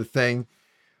like the thing,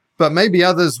 but maybe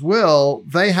others will,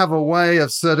 they have a way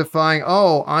of certifying,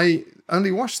 oh, I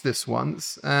only washed this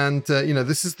once, and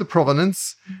this is the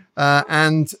provenance,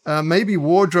 and maybe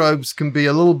wardrobes can be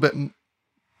a little bit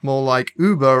more like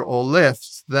Uber or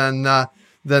Lyft than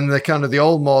the kind of the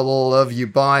old model of you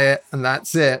buy it and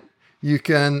that's it. You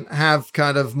can have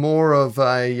kind of more of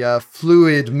a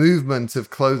fluid movement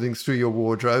of clothing through your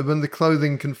wardrobe, and the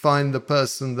clothing can find the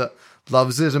person that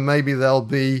loves it, and maybe they'll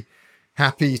be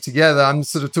happy together. I'm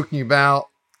sort of talking about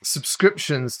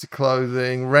subscriptions to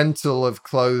clothing, rental of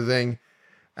clothing.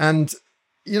 And,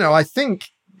 I think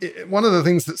one of the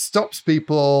things that stops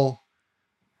people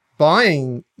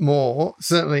buying more,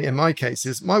 certainly in my case,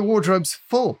 is my wardrobe's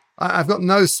full. I've got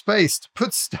no space to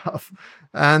put stuff.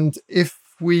 And if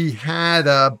we had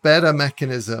a better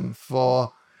mechanism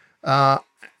for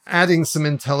adding some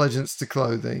intelligence to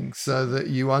clothing so that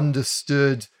you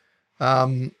understood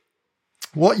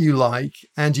what you like,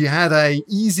 and you had a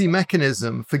easy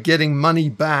mechanism for getting money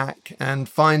back and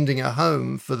finding a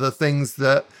home for the things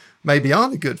that maybe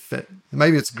aren't a good fit.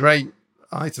 Maybe it's a great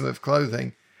item of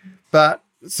clothing, but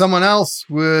someone else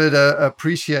would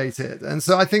appreciate it. And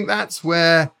so I think that's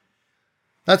where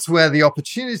the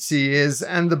opportunity is,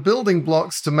 and the building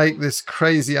blocks to make this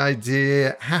crazy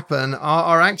idea happen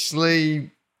are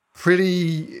actually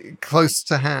pretty close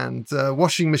to hand.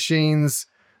 Washing machines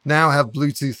now have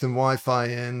Bluetooth and Wi-Fi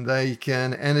in. They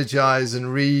can energize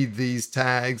and read these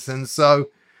tags. And so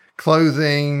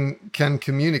clothing can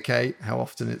communicate how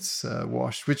often it's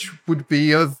washed, which would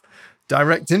be of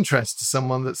direct interest to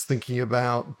someone that's thinking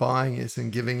about buying it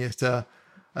and giving it a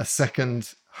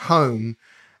second home.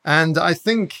 And I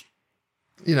think,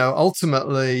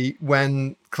 ultimately,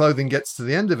 when clothing gets to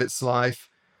the end of its life,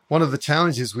 one of the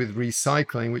challenges with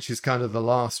recycling, which is kind of the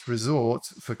last resort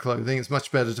for clothing, it's much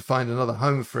better to find another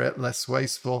home for it, less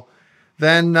wasteful.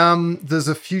 Then there's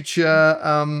a future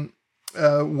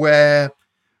where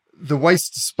the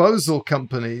waste disposal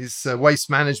companies, waste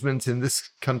management in this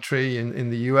country,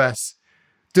 in the US,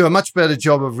 do a much better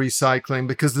job of recycling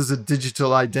because there's a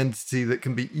digital identity that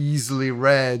can be easily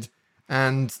read,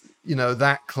 and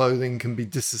that clothing can be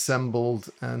disassembled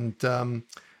and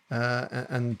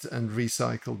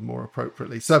recycled more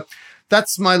appropriately. So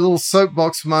that's my little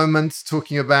soapbox moment,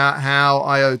 talking about how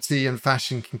IoT and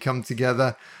fashion can come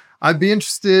together. I'd be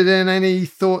interested in any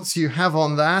thoughts you have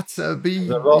on that.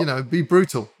 Be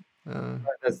brutal.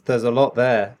 There's a lot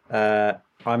there.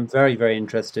 I'm very, very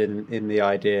interested in the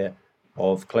idea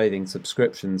of clothing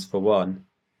subscriptions, for one.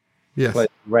 Yes.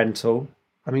 Clothing rental.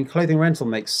 I mean, clothing rental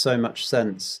makes so much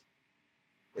sense,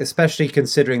 especially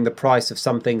considering the price of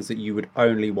some things that you would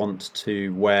only want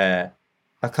to wear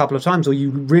a couple of times, or you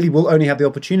really will only have the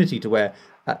opportunity to wear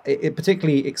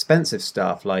particularly expensive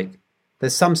stuff. Like,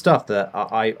 there's some stuff that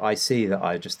I see that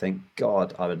I just think,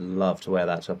 God, I would love to wear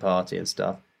that to a party and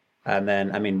stuff. And then,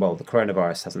 the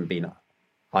coronavirus hasn't been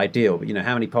ideal, but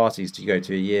how many parties do you go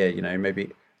to a year?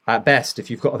 Maybe at best,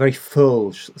 if you've got a very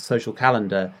full social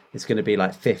calendar, it's going to be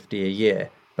like 50 a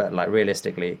year. But like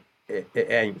realistically, it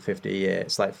ain't 50 a year.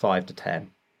 It's like 5 to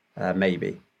 10,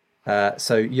 maybe.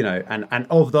 And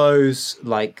of those,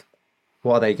 like,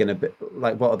 what are they going to be?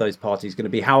 Like, what are those parties going to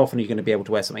be? How often are you going to be able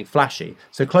to wear something flashy?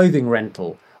 So clothing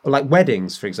rental, or like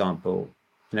weddings, for example.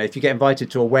 if you get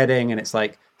invited to a wedding and it's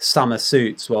like summer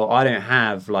suits, well, I don't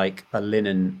have like a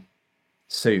linen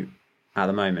suit at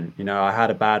the moment. I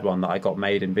had a bad one that I got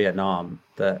made in Vietnam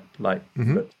that like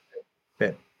looked a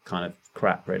bit kind of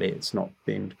crap, really. It's not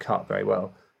being cut very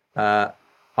well.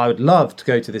 I would love to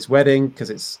go to this wedding because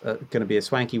it's going to be a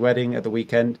swanky wedding at the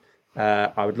weekend.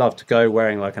 I would love to go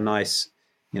wearing like a nice,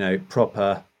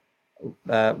 proper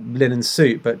linen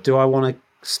suit. But do I want to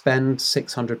spend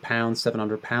 £600,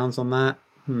 £700 on that?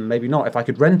 Maybe not. If I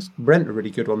could rent a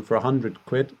really good one for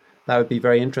 £100, that would be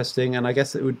very interesting. And I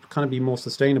guess it would kind of be more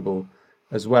sustainable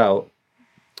as well.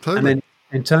 Totally. And then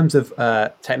in terms of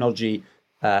technology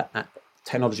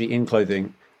in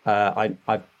clothing,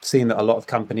 I've seen that a lot of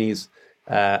companies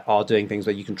are doing things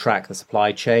where you can track the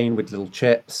supply chain with little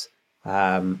chips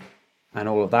and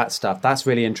all of that stuff. That's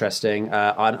really interesting.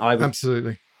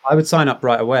 Absolutely. I would sign up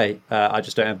right away. I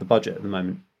just don't have the budget at the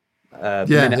moment.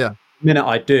 The minute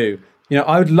I do,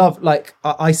 I would love, like,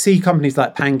 I see companies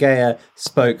like Pangea,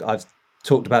 Spoke. I've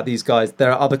talked about these guys.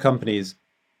 There are other companies.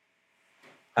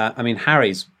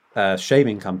 Harry's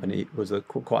shaving company was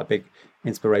quite a big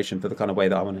inspiration for the kind of way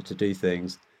that I wanted to do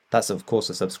things. That's, of course,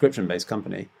 a subscription-based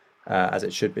company, as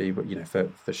it should be, but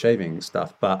for shaving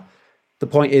stuff. But the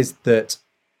point is that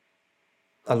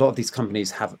a lot of these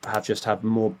companies have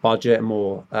more budget,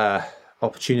 more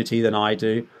opportunity than I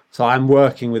do. So I'm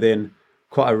working within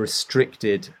quite a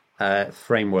restricted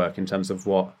framework in terms of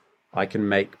what I can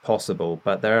make possible.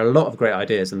 But there are a lot of great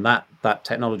ideas, and that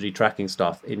technology tracking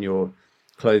stuff in your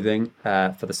clothing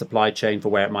for the supply chain, for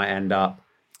where it might end up,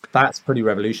 that's pretty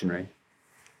revolutionary.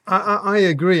 I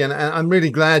agree, and I'm really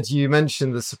glad you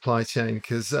mentioned the supply chain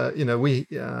because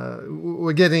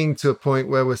we're getting to a point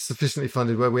where we're sufficiently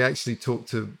funded where we actually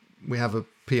we have a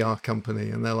PR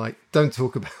company, and they're like, don't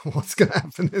talk about what's going to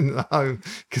happen in the home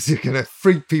because you're going to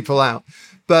freak people out.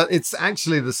 But it's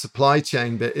actually the supply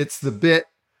chain bit. It's the bit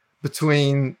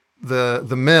between the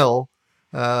mill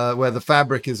where the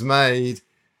fabric is made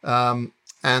and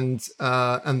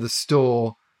the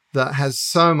store that has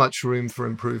so much room for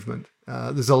improvement.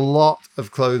 There's a lot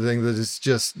of clothing that is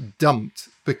just dumped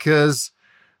because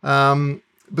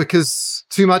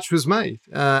too much was made.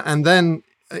 And then,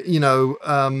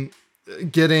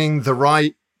 getting the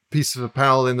right piece of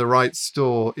apparel in the right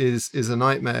store is a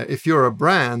nightmare. If you're a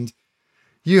brand,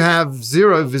 you have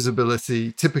zero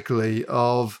visibility typically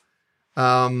of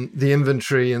the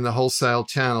inventory in the wholesale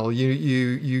channel.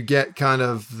 You get kind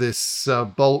of this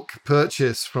bulk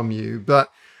purchase from you, but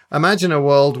imagine a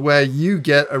world where you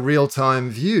get a real-time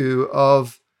view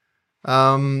of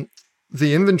the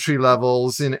inventory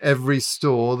levels in every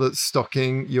store that's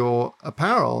stocking your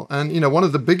apparel. And, one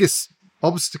of the biggest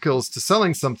obstacles to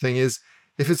selling something is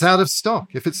if it's out of stock,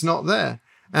 if it's not there.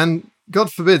 And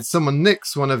God forbid someone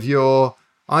nicks one of your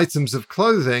items of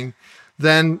clothing,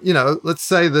 then, let's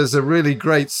say there's a really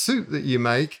great suit that you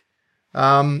make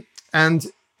and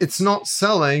it's not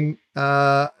selling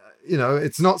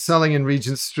it's not selling in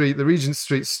Regent Street. The Regent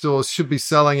Street stores should be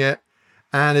selling it.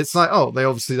 And it's like, oh, they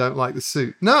obviously don't like the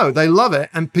suit. No, they love it.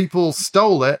 And people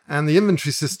stole it. And the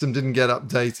inventory system didn't get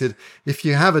updated. If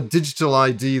you have a digital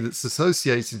ID that's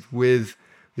associated with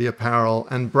the apparel,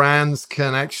 and brands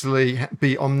can actually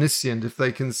be omniscient, if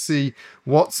they can see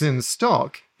what's in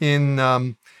stock in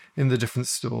the different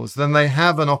stores, then they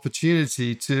have an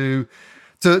opportunity to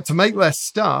make less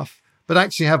stuff, but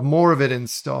actually have more of it in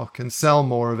stock and sell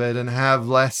more of it and have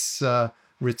less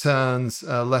returns,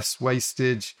 less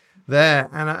wastage there.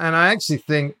 And I actually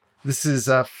think this is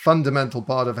a fundamental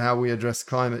part of how we address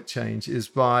climate change is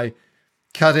by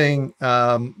cutting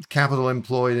capital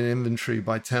employed in inventory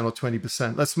by 10 or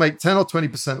 20%. Let's make 10 or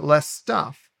 20% less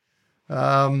stuff.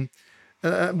 What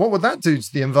would that do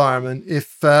to the environment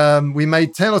if we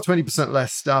made 10 or 20%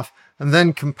 less stuff and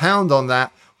then compound on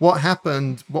that? What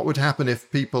would happen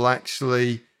if people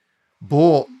actually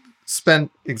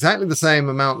spent exactly the same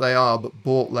amount they are, but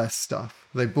bought less stuff?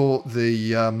 They bought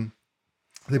the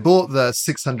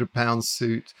 £600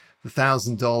 suit, the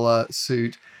 $1,000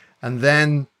 suit, and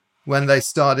then when they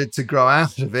started to grow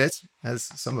out of it, as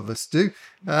some of us do,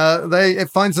 it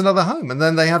finds another home, and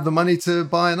then they have the money to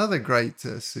buy another great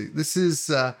suit. This is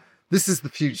the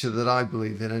future that I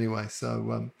believe in, anyway.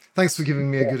 So thanks for giving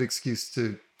me a good excuse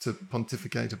to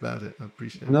pontificate about it. I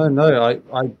appreciate it. No,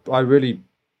 I really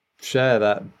share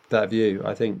that view.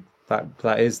 I think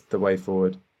that is the way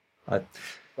forward. I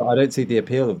don't see the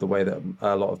appeal of the way that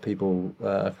a lot of people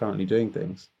are currently doing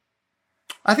things.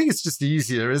 I think it's just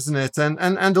easier, isn't it?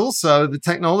 And also the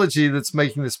technology that's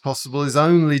making this possible is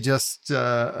only just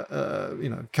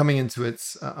coming into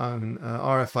its own.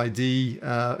 RFID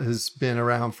has been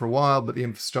around for a while, but the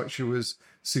infrastructure was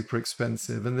super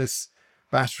expensive, and this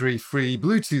battery-free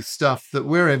Bluetooth stuff that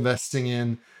we're investing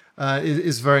in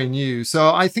is very new.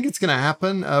 So I think it's going to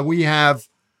happen. We have,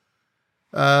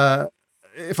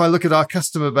 if I look at our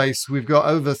customer base, we've got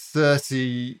over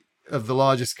 30 of the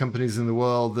largest companies in the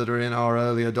world that are in our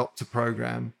early adopter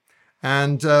program.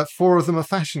 And 4 of them are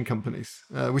fashion companies,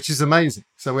 which is amazing.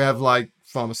 So we have like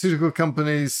pharmaceutical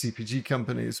companies, CPG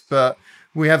companies, but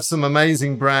we have some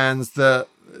amazing brands that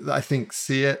I think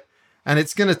see it. And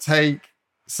it's going to take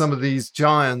some of these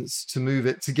giants to move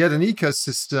it, to get an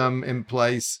ecosystem in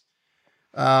place,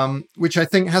 which I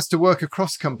think has to work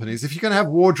across companies. If you're going to have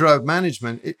wardrobe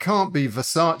management, it can't be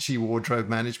Versace wardrobe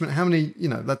management. How many,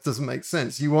 that doesn't make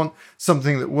sense. You want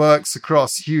something that works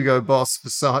across Hugo Boss,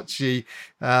 Versace,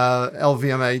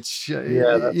 LVMH,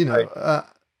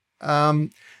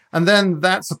 and then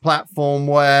that's a platform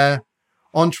where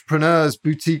entrepreneurs,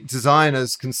 boutique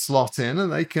designers can slot in,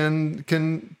 and they can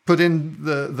put in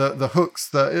the hooks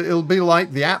that it'll be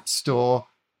like the App Store,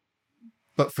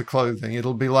 but for clothing.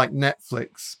 It'll be like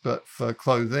Netflix, but for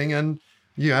clothing. And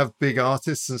you have big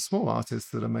artists and small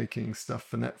artists that are making stuff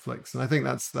for Netflix. And I think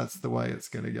that's the way it's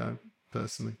going to go,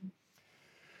 personally.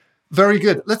 Very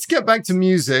good. Let's get back to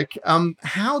music.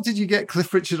 How did you get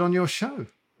Cliff Richard on your show?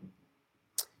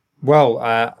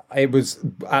 Well, it was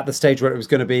at the stage where it was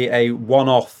going to be a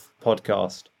one-off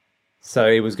podcast. So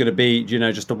it was going to be,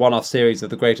 just a one-off series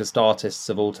of the greatest artists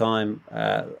of all time,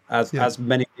 as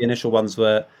many of the initial ones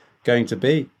were going to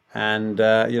be. And,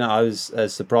 I was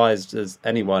as surprised as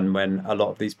anyone when a lot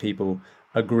of these people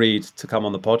agreed to come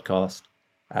on the podcast.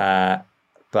 But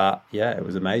yeah, it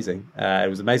was amazing. It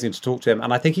was amazing to talk to him.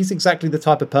 And I think he's exactly the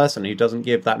type of person who doesn't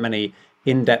give that many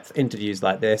in-depth interviews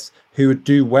like this, who would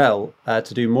do well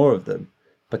to do more of them,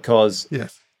 because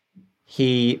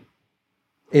he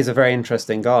is a very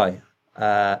interesting guy.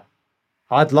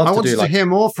 I'd love to hear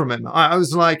more from him. I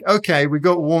was like, okay, we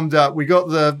got warmed up. We got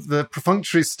the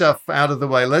perfunctory stuff out of the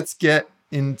way. Let's get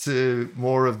into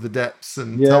more of the depths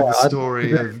and tell the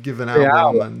story of Given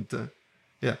Album. And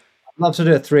I'd love to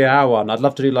do a 3-hour one. I'd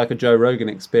love to do like a Joe Rogan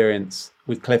experience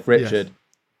with Cliff Richard.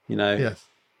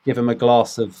 Give him a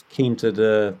glass of Quinta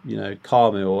de,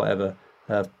 Carmo or whatever,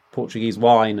 Portuguese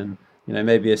wine, and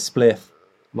maybe a spliff,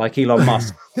 like Elon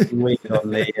Musk on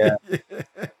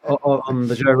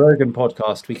the Joe Rogan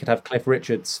podcast. We could have Cliff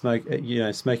Richard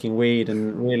smoking weed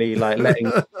and really like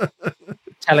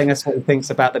telling us what he thinks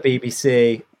about the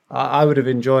BBC. I would have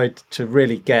enjoyed to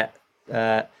really get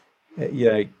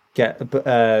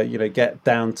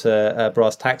down to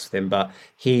brass tacks with him, but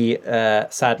he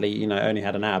sadly only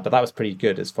had an hour. But that was pretty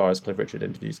good as far as Cliff Richard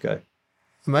interviews go.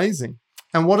 Amazing.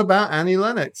 And what about Annie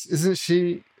Lennox? Isn't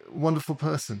she a wonderful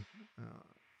person?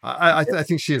 I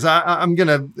think she is. I'm going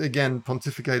to again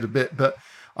pontificate a bit, but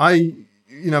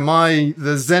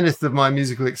the zenith of my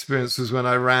musical experience was when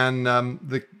I ran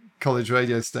the college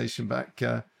radio station back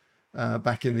in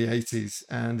the 80s,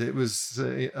 and it was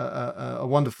a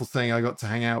wonderful thing. I got to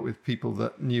hang out with people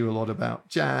that knew a lot about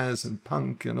jazz and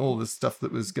punk and all the stuff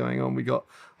that was going on. We got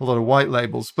a lot of white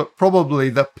labels, but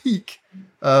probably the peak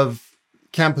of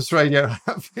Campus Radio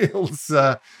Hatfield's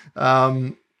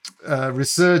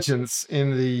resurgence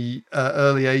in the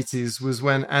early 80s was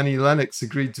when Annie Lennox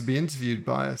agreed to be interviewed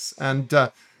by us. And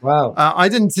wow. I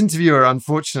didn't interview her,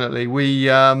 unfortunately.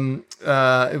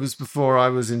 It was before I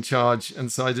was in charge,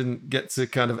 and so I didn't get to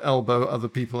kind of elbow other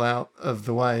people out of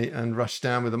the way and rush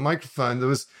down with a microphone. There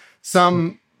was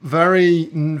some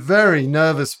very, very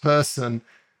nervous person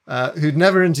who'd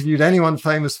never interviewed anyone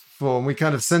famous before, and we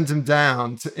kind of sent him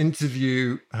down to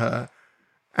interview her,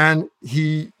 and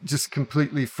he just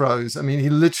completely froze. I mean, he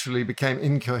literally became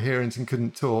incoherent and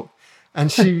couldn't talk. And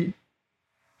she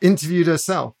interviewed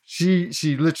herself. She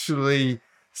literally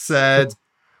said,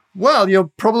 well, you're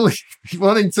probably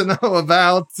wanting to know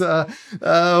about,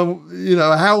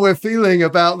 how we're feeling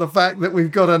about the fact that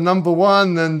we've got a number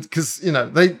one. And because,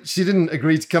 she didn't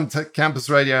agree to come to Campus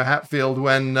Radio Hatfield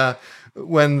when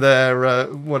their,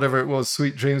 whatever it was,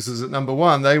 Sweet Dreams was at number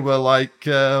one. They were like,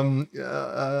 an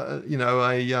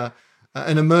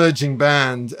emerging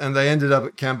band, and they ended up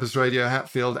at Campus Radio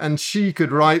Hatfield. And she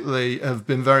could rightly have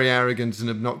been very arrogant and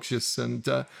obnoxious and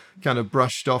kind of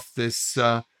brushed off this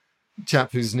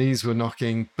chap whose knees were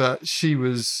knocking. But it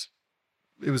was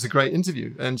a great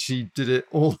interview, and she did it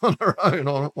all on her own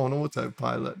on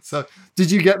autopilot. So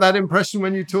did you get that impression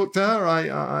when you talked to her?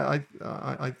 I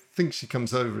think she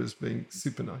comes over as being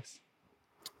super nice.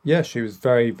 Yeah, she was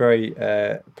very, very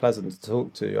pleasant to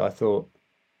talk to. I thought,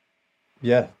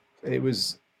 it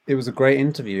was a great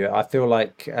interview. I feel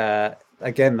like,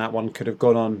 again, that one could have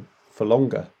gone on for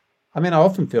longer. I mean, I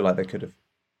often feel like they could have.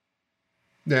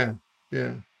 Yeah.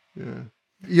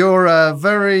 You're a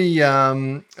very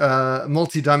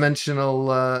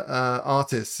multi-dimensional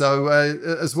artist. So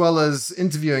as well as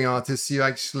interviewing artists, you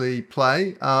actually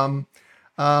play. Tell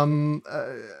us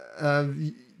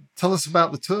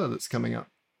about the tour that's coming up.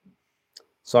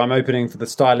 So I'm opening for the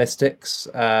Stylistics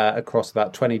across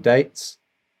about 20 dates,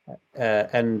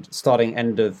 and starting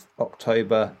end of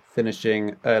October,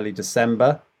 finishing early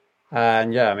December.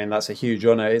 And yeah, I mean, that's a huge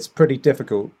honor. It's pretty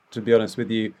difficult, to be honest with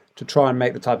you, to try and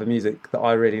make the type of music that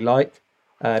I really like.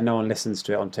 No one listens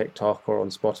to it on TikTok or on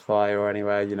Spotify or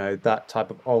anywhere, you know, that type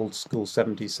of old school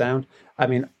 70s sound. I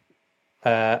mean,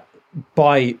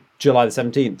 by July the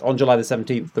 17th, on July the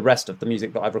 17th, the rest of the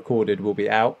music that I've recorded will be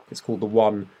out. It's called the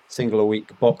One Single a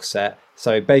Week box set.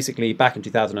 So basically, back in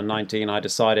 2019, I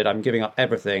decided I'm giving up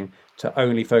everything to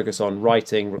only focus on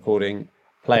writing, recording,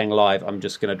 playing live. I'm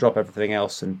just going to drop everything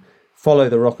else and follow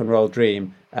the rock and roll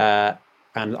dream. And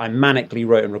I manically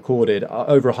wrote and recorded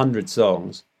over 100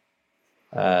 songs,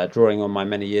 drawing on my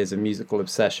many years of musical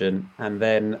obsession, and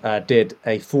then did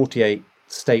a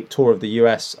 48-state tour of the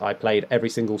US. I played every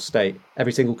single state,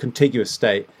 every single contiguous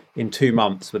state in 2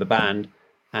 months with a band,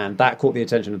 and that caught the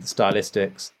attention of the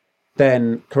Stylistics.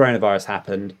 Then coronavirus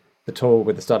happened. The tour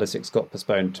with the Stylistics got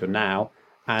postponed to now,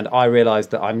 and I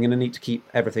realized that I'm going to need to keep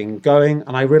everything going,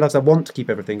 and I realized I want to keep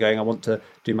everything going. I want to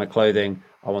do my clothing,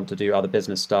 I want to do other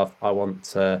business stuff, I want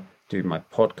to do my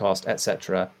podcast,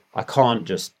 etc. I can't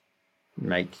just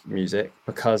make music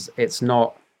because it's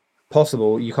not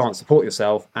possible. You can't support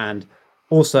yourself, and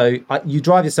also you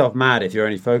drive yourself mad if you're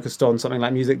only focused on something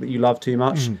like music that you love too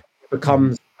much. It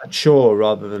becomes a chore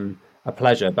rather than a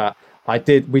pleasure. But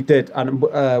we did, and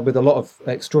with a lot of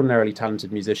extraordinarily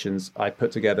talented musicians, I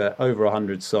put together over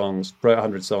 100 songs, wrote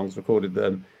 100 songs, recorded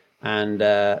them, and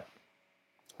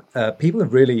people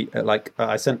have really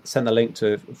I sent the link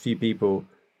to a few people,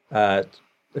 a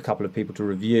couple of people to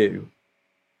review,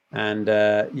 and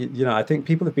you know, I think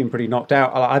people have been pretty knocked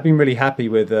out. I've been really happy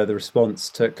with the response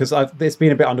to, because it's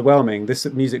been a bit underwhelming. This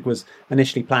music was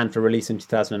initially planned for release in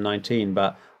 2019,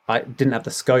 but I didn't have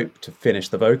the scope to finish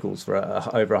the vocals for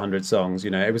over 100 songs. You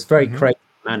know, it was very crazy,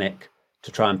 manic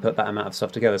to try and put that amount of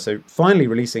stuff together. So finally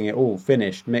releasing it all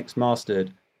finished, mixed,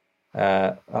 mastered,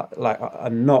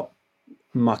 I'm not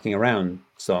mucking around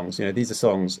songs. You know, these are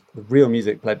songs, real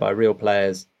music played by real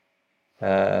players,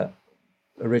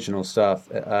 original stuff.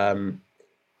 A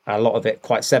lot of it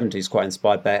quite 70s, quite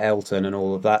inspired by Elton and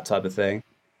all of that type of thing.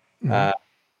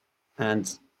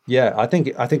 And yeah, I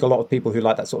think a lot of people who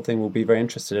like that sort of thing will be very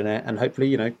interested in it, and hopefully,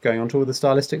 you know, going on tour with the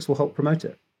Stylistics will help promote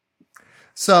it.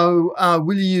 So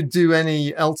will you do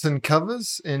any Elton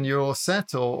covers in your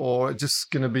set, or just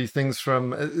going to be things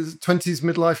from 20s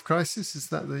Midlife Crisis? Is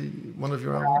that one of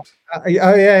your albums? Oh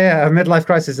yeah, Midlife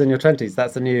Crisis in Your 20s.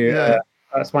 That's the new.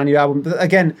 That's my new album. But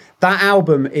again, that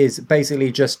album is basically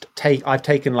just I've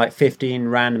taken like 15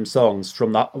 random songs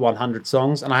from the 100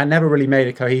 songs, and I never really made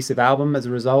a cohesive album as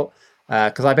a result,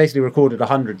 because I basically recorded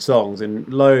 100 songs in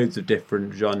loads of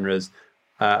different genres.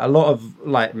 A lot of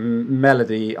like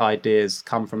melody ideas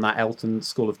come from that Elton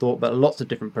school of thought, but lots of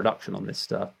different production on this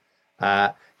stuff.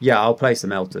 Yeah, I'll play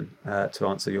some Elton to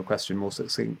answer your question more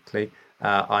succinctly.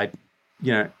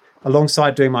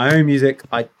 Alongside doing my own music,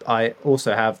 I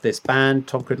also have this band,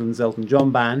 Tom Cridland's Elton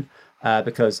John Band,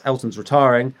 because Elton's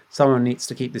retiring. Someone needs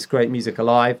to keep this great music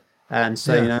alive, and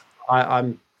so you know,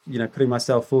 I'm putting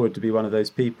myself forward to be one of those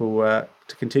people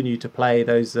to continue to play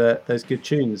those good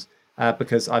tunes.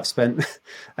 Because I've spent,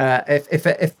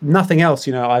 if nothing else,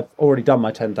 you know, I've already done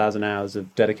my 10,000 hours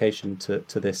of dedication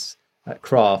to this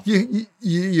craft.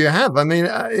 You have. I mean,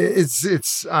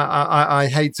 I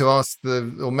hate to ask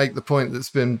make the point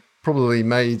that's been probably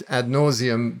made ad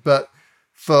nauseum, but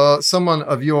for someone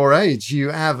of your age, you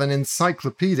have an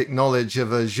encyclopedic knowledge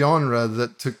of a genre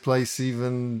that took place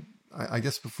even, I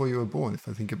guess, before you were born, if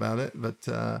I think about it.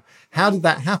 But how did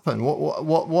that happen?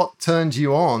 What turned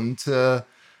you on to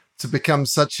become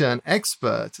such an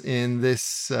expert in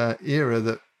this era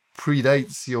that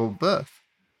predates your birth?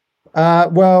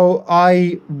 Well,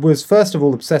 I was first of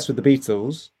all obsessed with the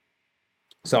Beatles.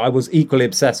 So I was equally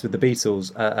obsessed with the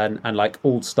Beatles and like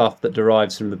all stuff that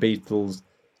derives from the Beatles,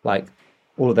 like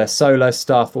all of their solo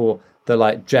stuff, or the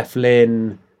like Jeff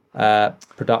Lynne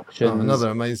productions. Another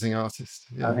amazing artist.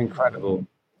 Yeah. Incredible.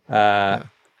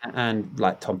 And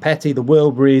like Tom Petty, the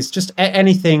Wilburys, just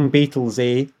anything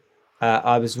Beatles-y.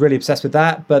 I was really obsessed with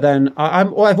that. But then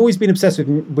I've always been obsessed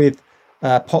with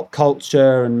pop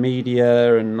culture and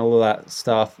media and all of that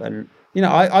stuff. And, you know,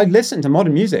 I listen to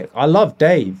modern music. I love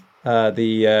Dave,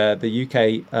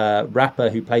 the UK rapper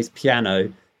who plays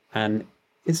piano, and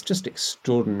it's just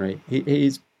extraordinary.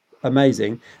 He's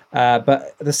amazing.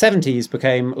 But the 70s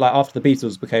became, like, after the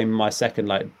Beatles, became my second,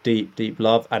 like, deep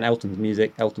love. And Elton's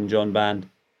music, Elton John band.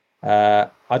 I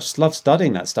just love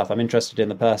studying that stuff. I'm interested in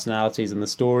the personalities and the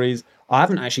stories. I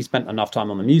haven't actually spent enough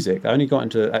time on the music. I only got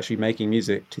into actually making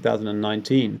music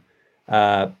 2019.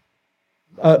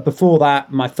 Before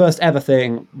that, my first ever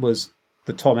thing was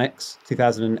the Tomics.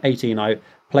 2018, I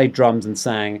played drums and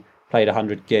sang, played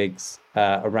 100 gigs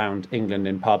around England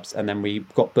in pubs, and then we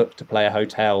got booked to play a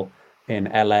hotel in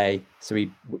LA. So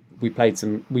we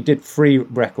did 3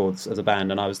 records as a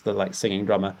band, and I was the like singing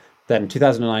drummer. Then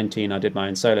 2019, I did my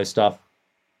own solo stuff.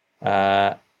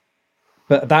 But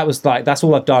that's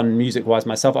all I've done music wise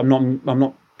myself. I'm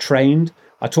not trained.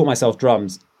 I taught myself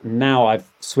drums. Now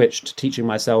I've switched to teaching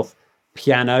myself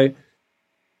piano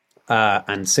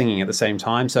and singing at the same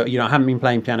time. So, I haven't been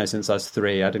playing piano since I was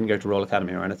 3. I didn't go to Royal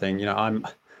Academy or anything.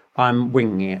 I'm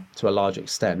winging it to a large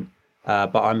extent.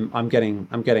 But I'm getting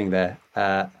there.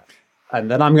 And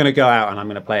then I'm going to go out and I'm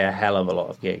going to play a hell of a lot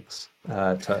of gigs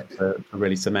to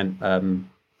really cement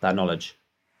that knowledge.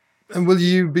 And will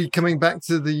you be coming back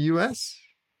to the US?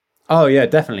 Oh yeah,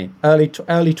 definitely. Early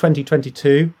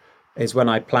 2022 is when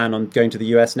I plan on going to the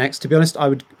US next. To be honest, I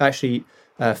would actually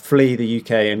flee the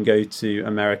UK and go to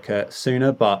America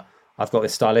sooner, but I've got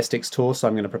this Stylistics tour, so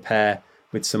I'm going to prepare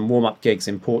with some warm-up gigs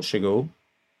in Portugal,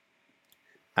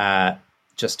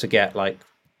 just to get like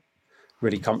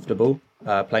really comfortable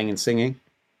playing and singing,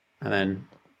 and then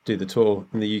do the tour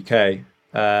in the UK.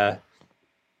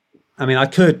 I mean, I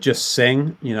could just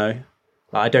sing,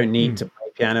 I don't need to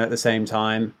play piano at the same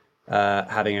time,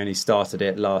 having only started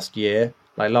it last year.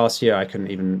 Like last year, I couldn't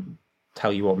even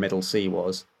tell you what middle C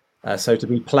was. So to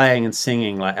be playing and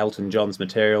singing like Elton John's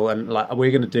material, and like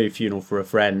we're going to do Funeral for a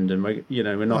Friend, and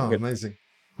we're not amazing.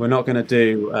 We're not going to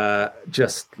do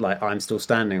just like I'm Still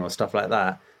Standing or stuff like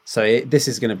that. So this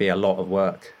is going to be a lot of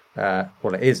work.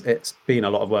 Well, it is. It's been a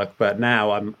lot of work, but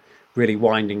now I'm really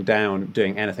winding down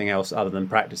doing anything else other than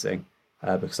practicing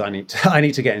because I need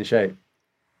to get in shape.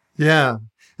 Yeah.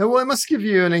 Well, it must give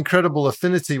you an incredible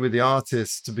affinity with the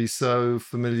artist to be so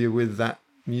familiar with that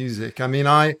music. I mean,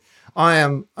 I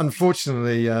am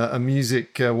unfortunately a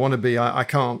music wannabe. I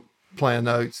can't play a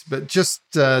note, but just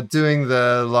doing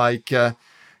the like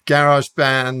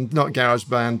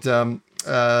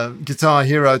Guitar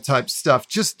Hero type stuff,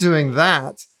 just doing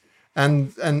that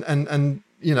and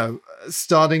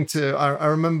starting to, I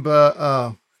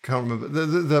remember, can't remember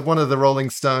the one of the Rolling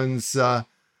Stones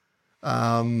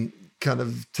kind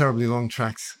of terribly long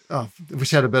tracks. Oh, I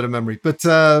wish I had a better memory, but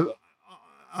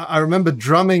I remember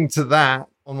drumming to that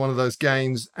on one of those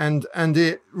games, and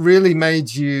it really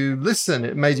made you listen.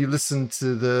 It made you listen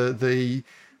to the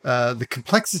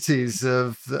complexities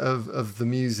of the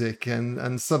music,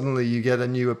 and suddenly you get a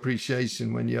new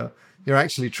appreciation when you're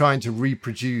actually trying to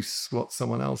reproduce what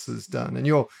someone else has done, and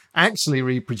you're actually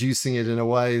reproducing it in a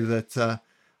way that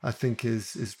I think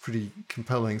is pretty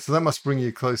compelling. So that must bring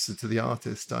you closer to the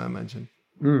artist, I imagine.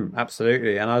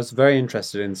 Absolutely. And I was very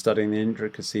interested in studying the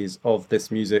intricacies of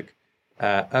this music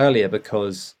earlier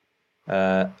because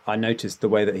I noticed the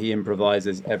way that he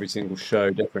improvises every single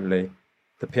show differently.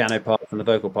 The piano parts and the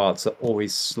vocal parts are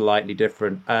always slightly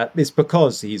different. It's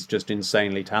because he's just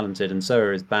insanely talented, and so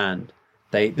are his band.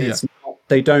 They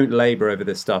don't labor over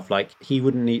this stuff. Like, he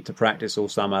wouldn't need to practice all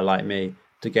summer like me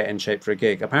to get in shape for a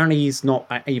gig. Apparently he's not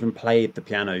even played the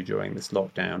piano during this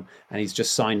lockdown, and he's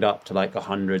just signed up to like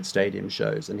 100 stadium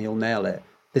shows, and he'll nail it.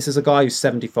 This is a guy who's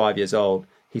 75 years old.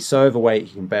 He's so overweight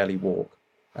he can barely walk,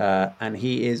 and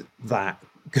he is that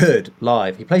good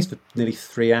live. He plays for nearly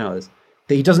 3 hours.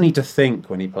 He doesn't need to think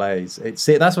when he plays.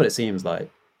 That's what it seems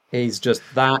like. He's just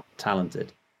that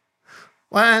talented.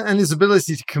 Well, and his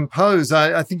ability to compose.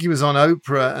 I think he was on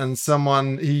Oprah, and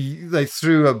they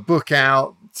threw a book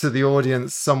out to the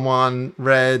audience. Someone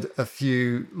read a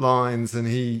few lines, and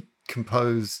he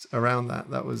composed around that.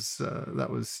 That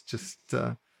was just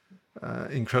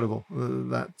incredible.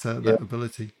 That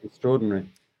ability, extraordinary.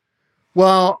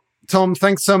 Well, Tom,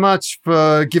 thanks so much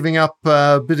for giving up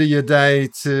a bit of your day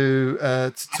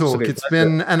to talk. It's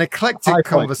been an eclectic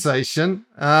conversation,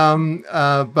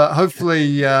 but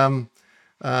hopefully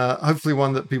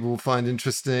one that people will find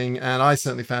interesting. And I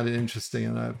certainly found it interesting,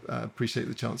 and I appreciate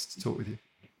the chance to talk with you.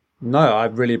 No, I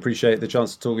really appreciate the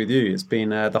chance to talk with you. It's been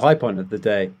the high point of the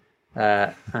day,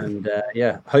 and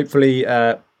hopefully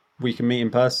we can meet in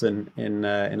person in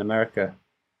America.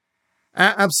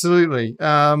 Absolutely.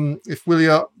 If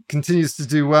Wiliot continues to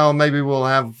do well, maybe we'll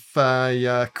have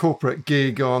a corporate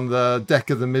gig on the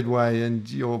deck of the Midway, and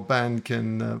your band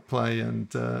can play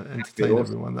and entertain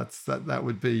everyone. That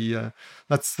would be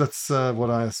that's what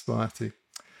I aspire to.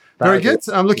 Very good.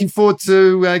 I'm looking forward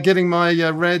to getting my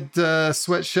red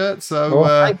sweatshirt.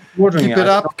 So keep it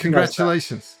up.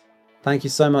 Congratulations. Thank you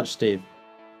so much, Steve.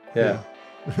 Yeah.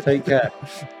 Take care.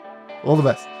 All the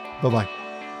best. Bye-bye.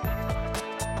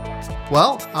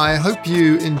 Well, I hope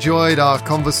you enjoyed our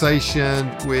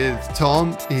conversation with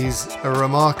Tom. He's a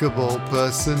remarkable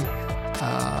person,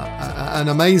 an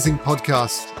amazing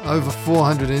podcast, over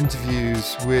 400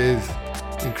 interviews with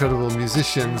incredible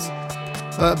musicians,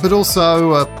 but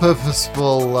also a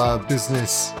purposeful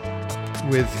business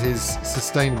with his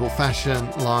sustainable fashion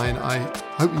line. I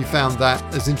hope you found that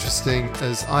as interesting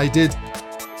as I did.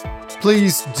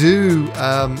 Please do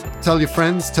tell your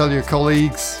friends, tell your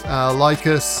colleagues, like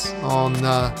us on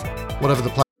whatever the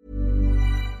platform.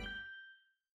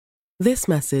 This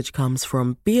message comes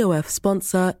from BOF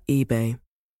sponsor eBay.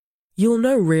 You'll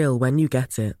know real when you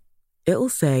get it. It'll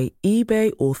say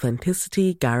eBay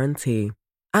Authenticity Guarantee.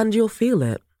 And you'll feel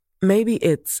it. Maybe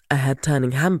it's a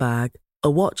head-turning handbag, a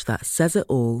watch that says it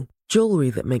all, jewelry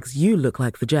that makes you look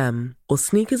like the gem, or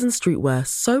sneakers and streetwear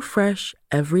so fresh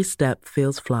every step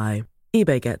feels fly.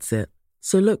 eBay gets it.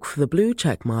 So look for the blue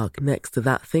check mark next to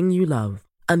that thing you love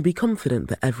and be confident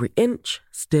that every inch,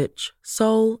 stitch,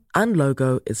 sole, and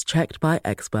logo is checked by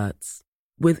experts.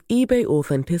 With eBay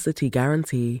Authenticity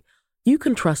Guarantee, you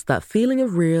can trust that feeling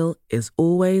of real is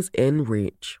always in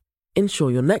reach.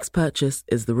 Ensure your next purchase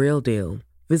is the real deal.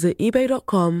 Visit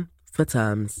eBay.com for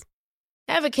terms.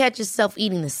 Ever catch yourself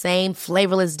eating the same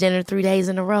flavorless dinner 3 days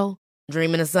in a row?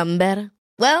 Dreaming of something better?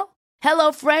 Well,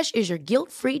 HelloFresh is your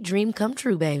guilt-free dream come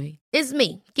true, baby. It's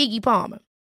me, Keke Palmer.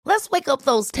 Let's wake up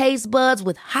those taste buds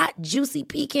with hot, juicy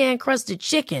pecan-crusted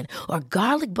chicken or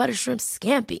garlic butter shrimp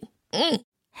scampi.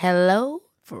 Hello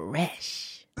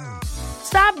Fresh.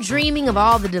 Stop dreaming of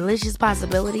all the delicious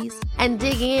possibilities and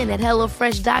dig in at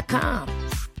HelloFresh.com.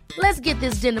 Let's get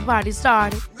this dinner party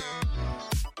started.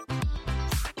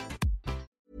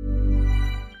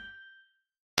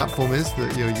 Platform is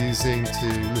that you're using to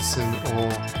listen or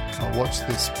watch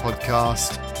this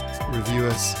podcast, review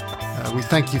us. We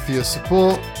thank you for your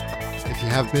support. If you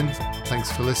have been,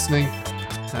 thanks for listening,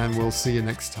 and we'll see you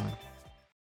next time.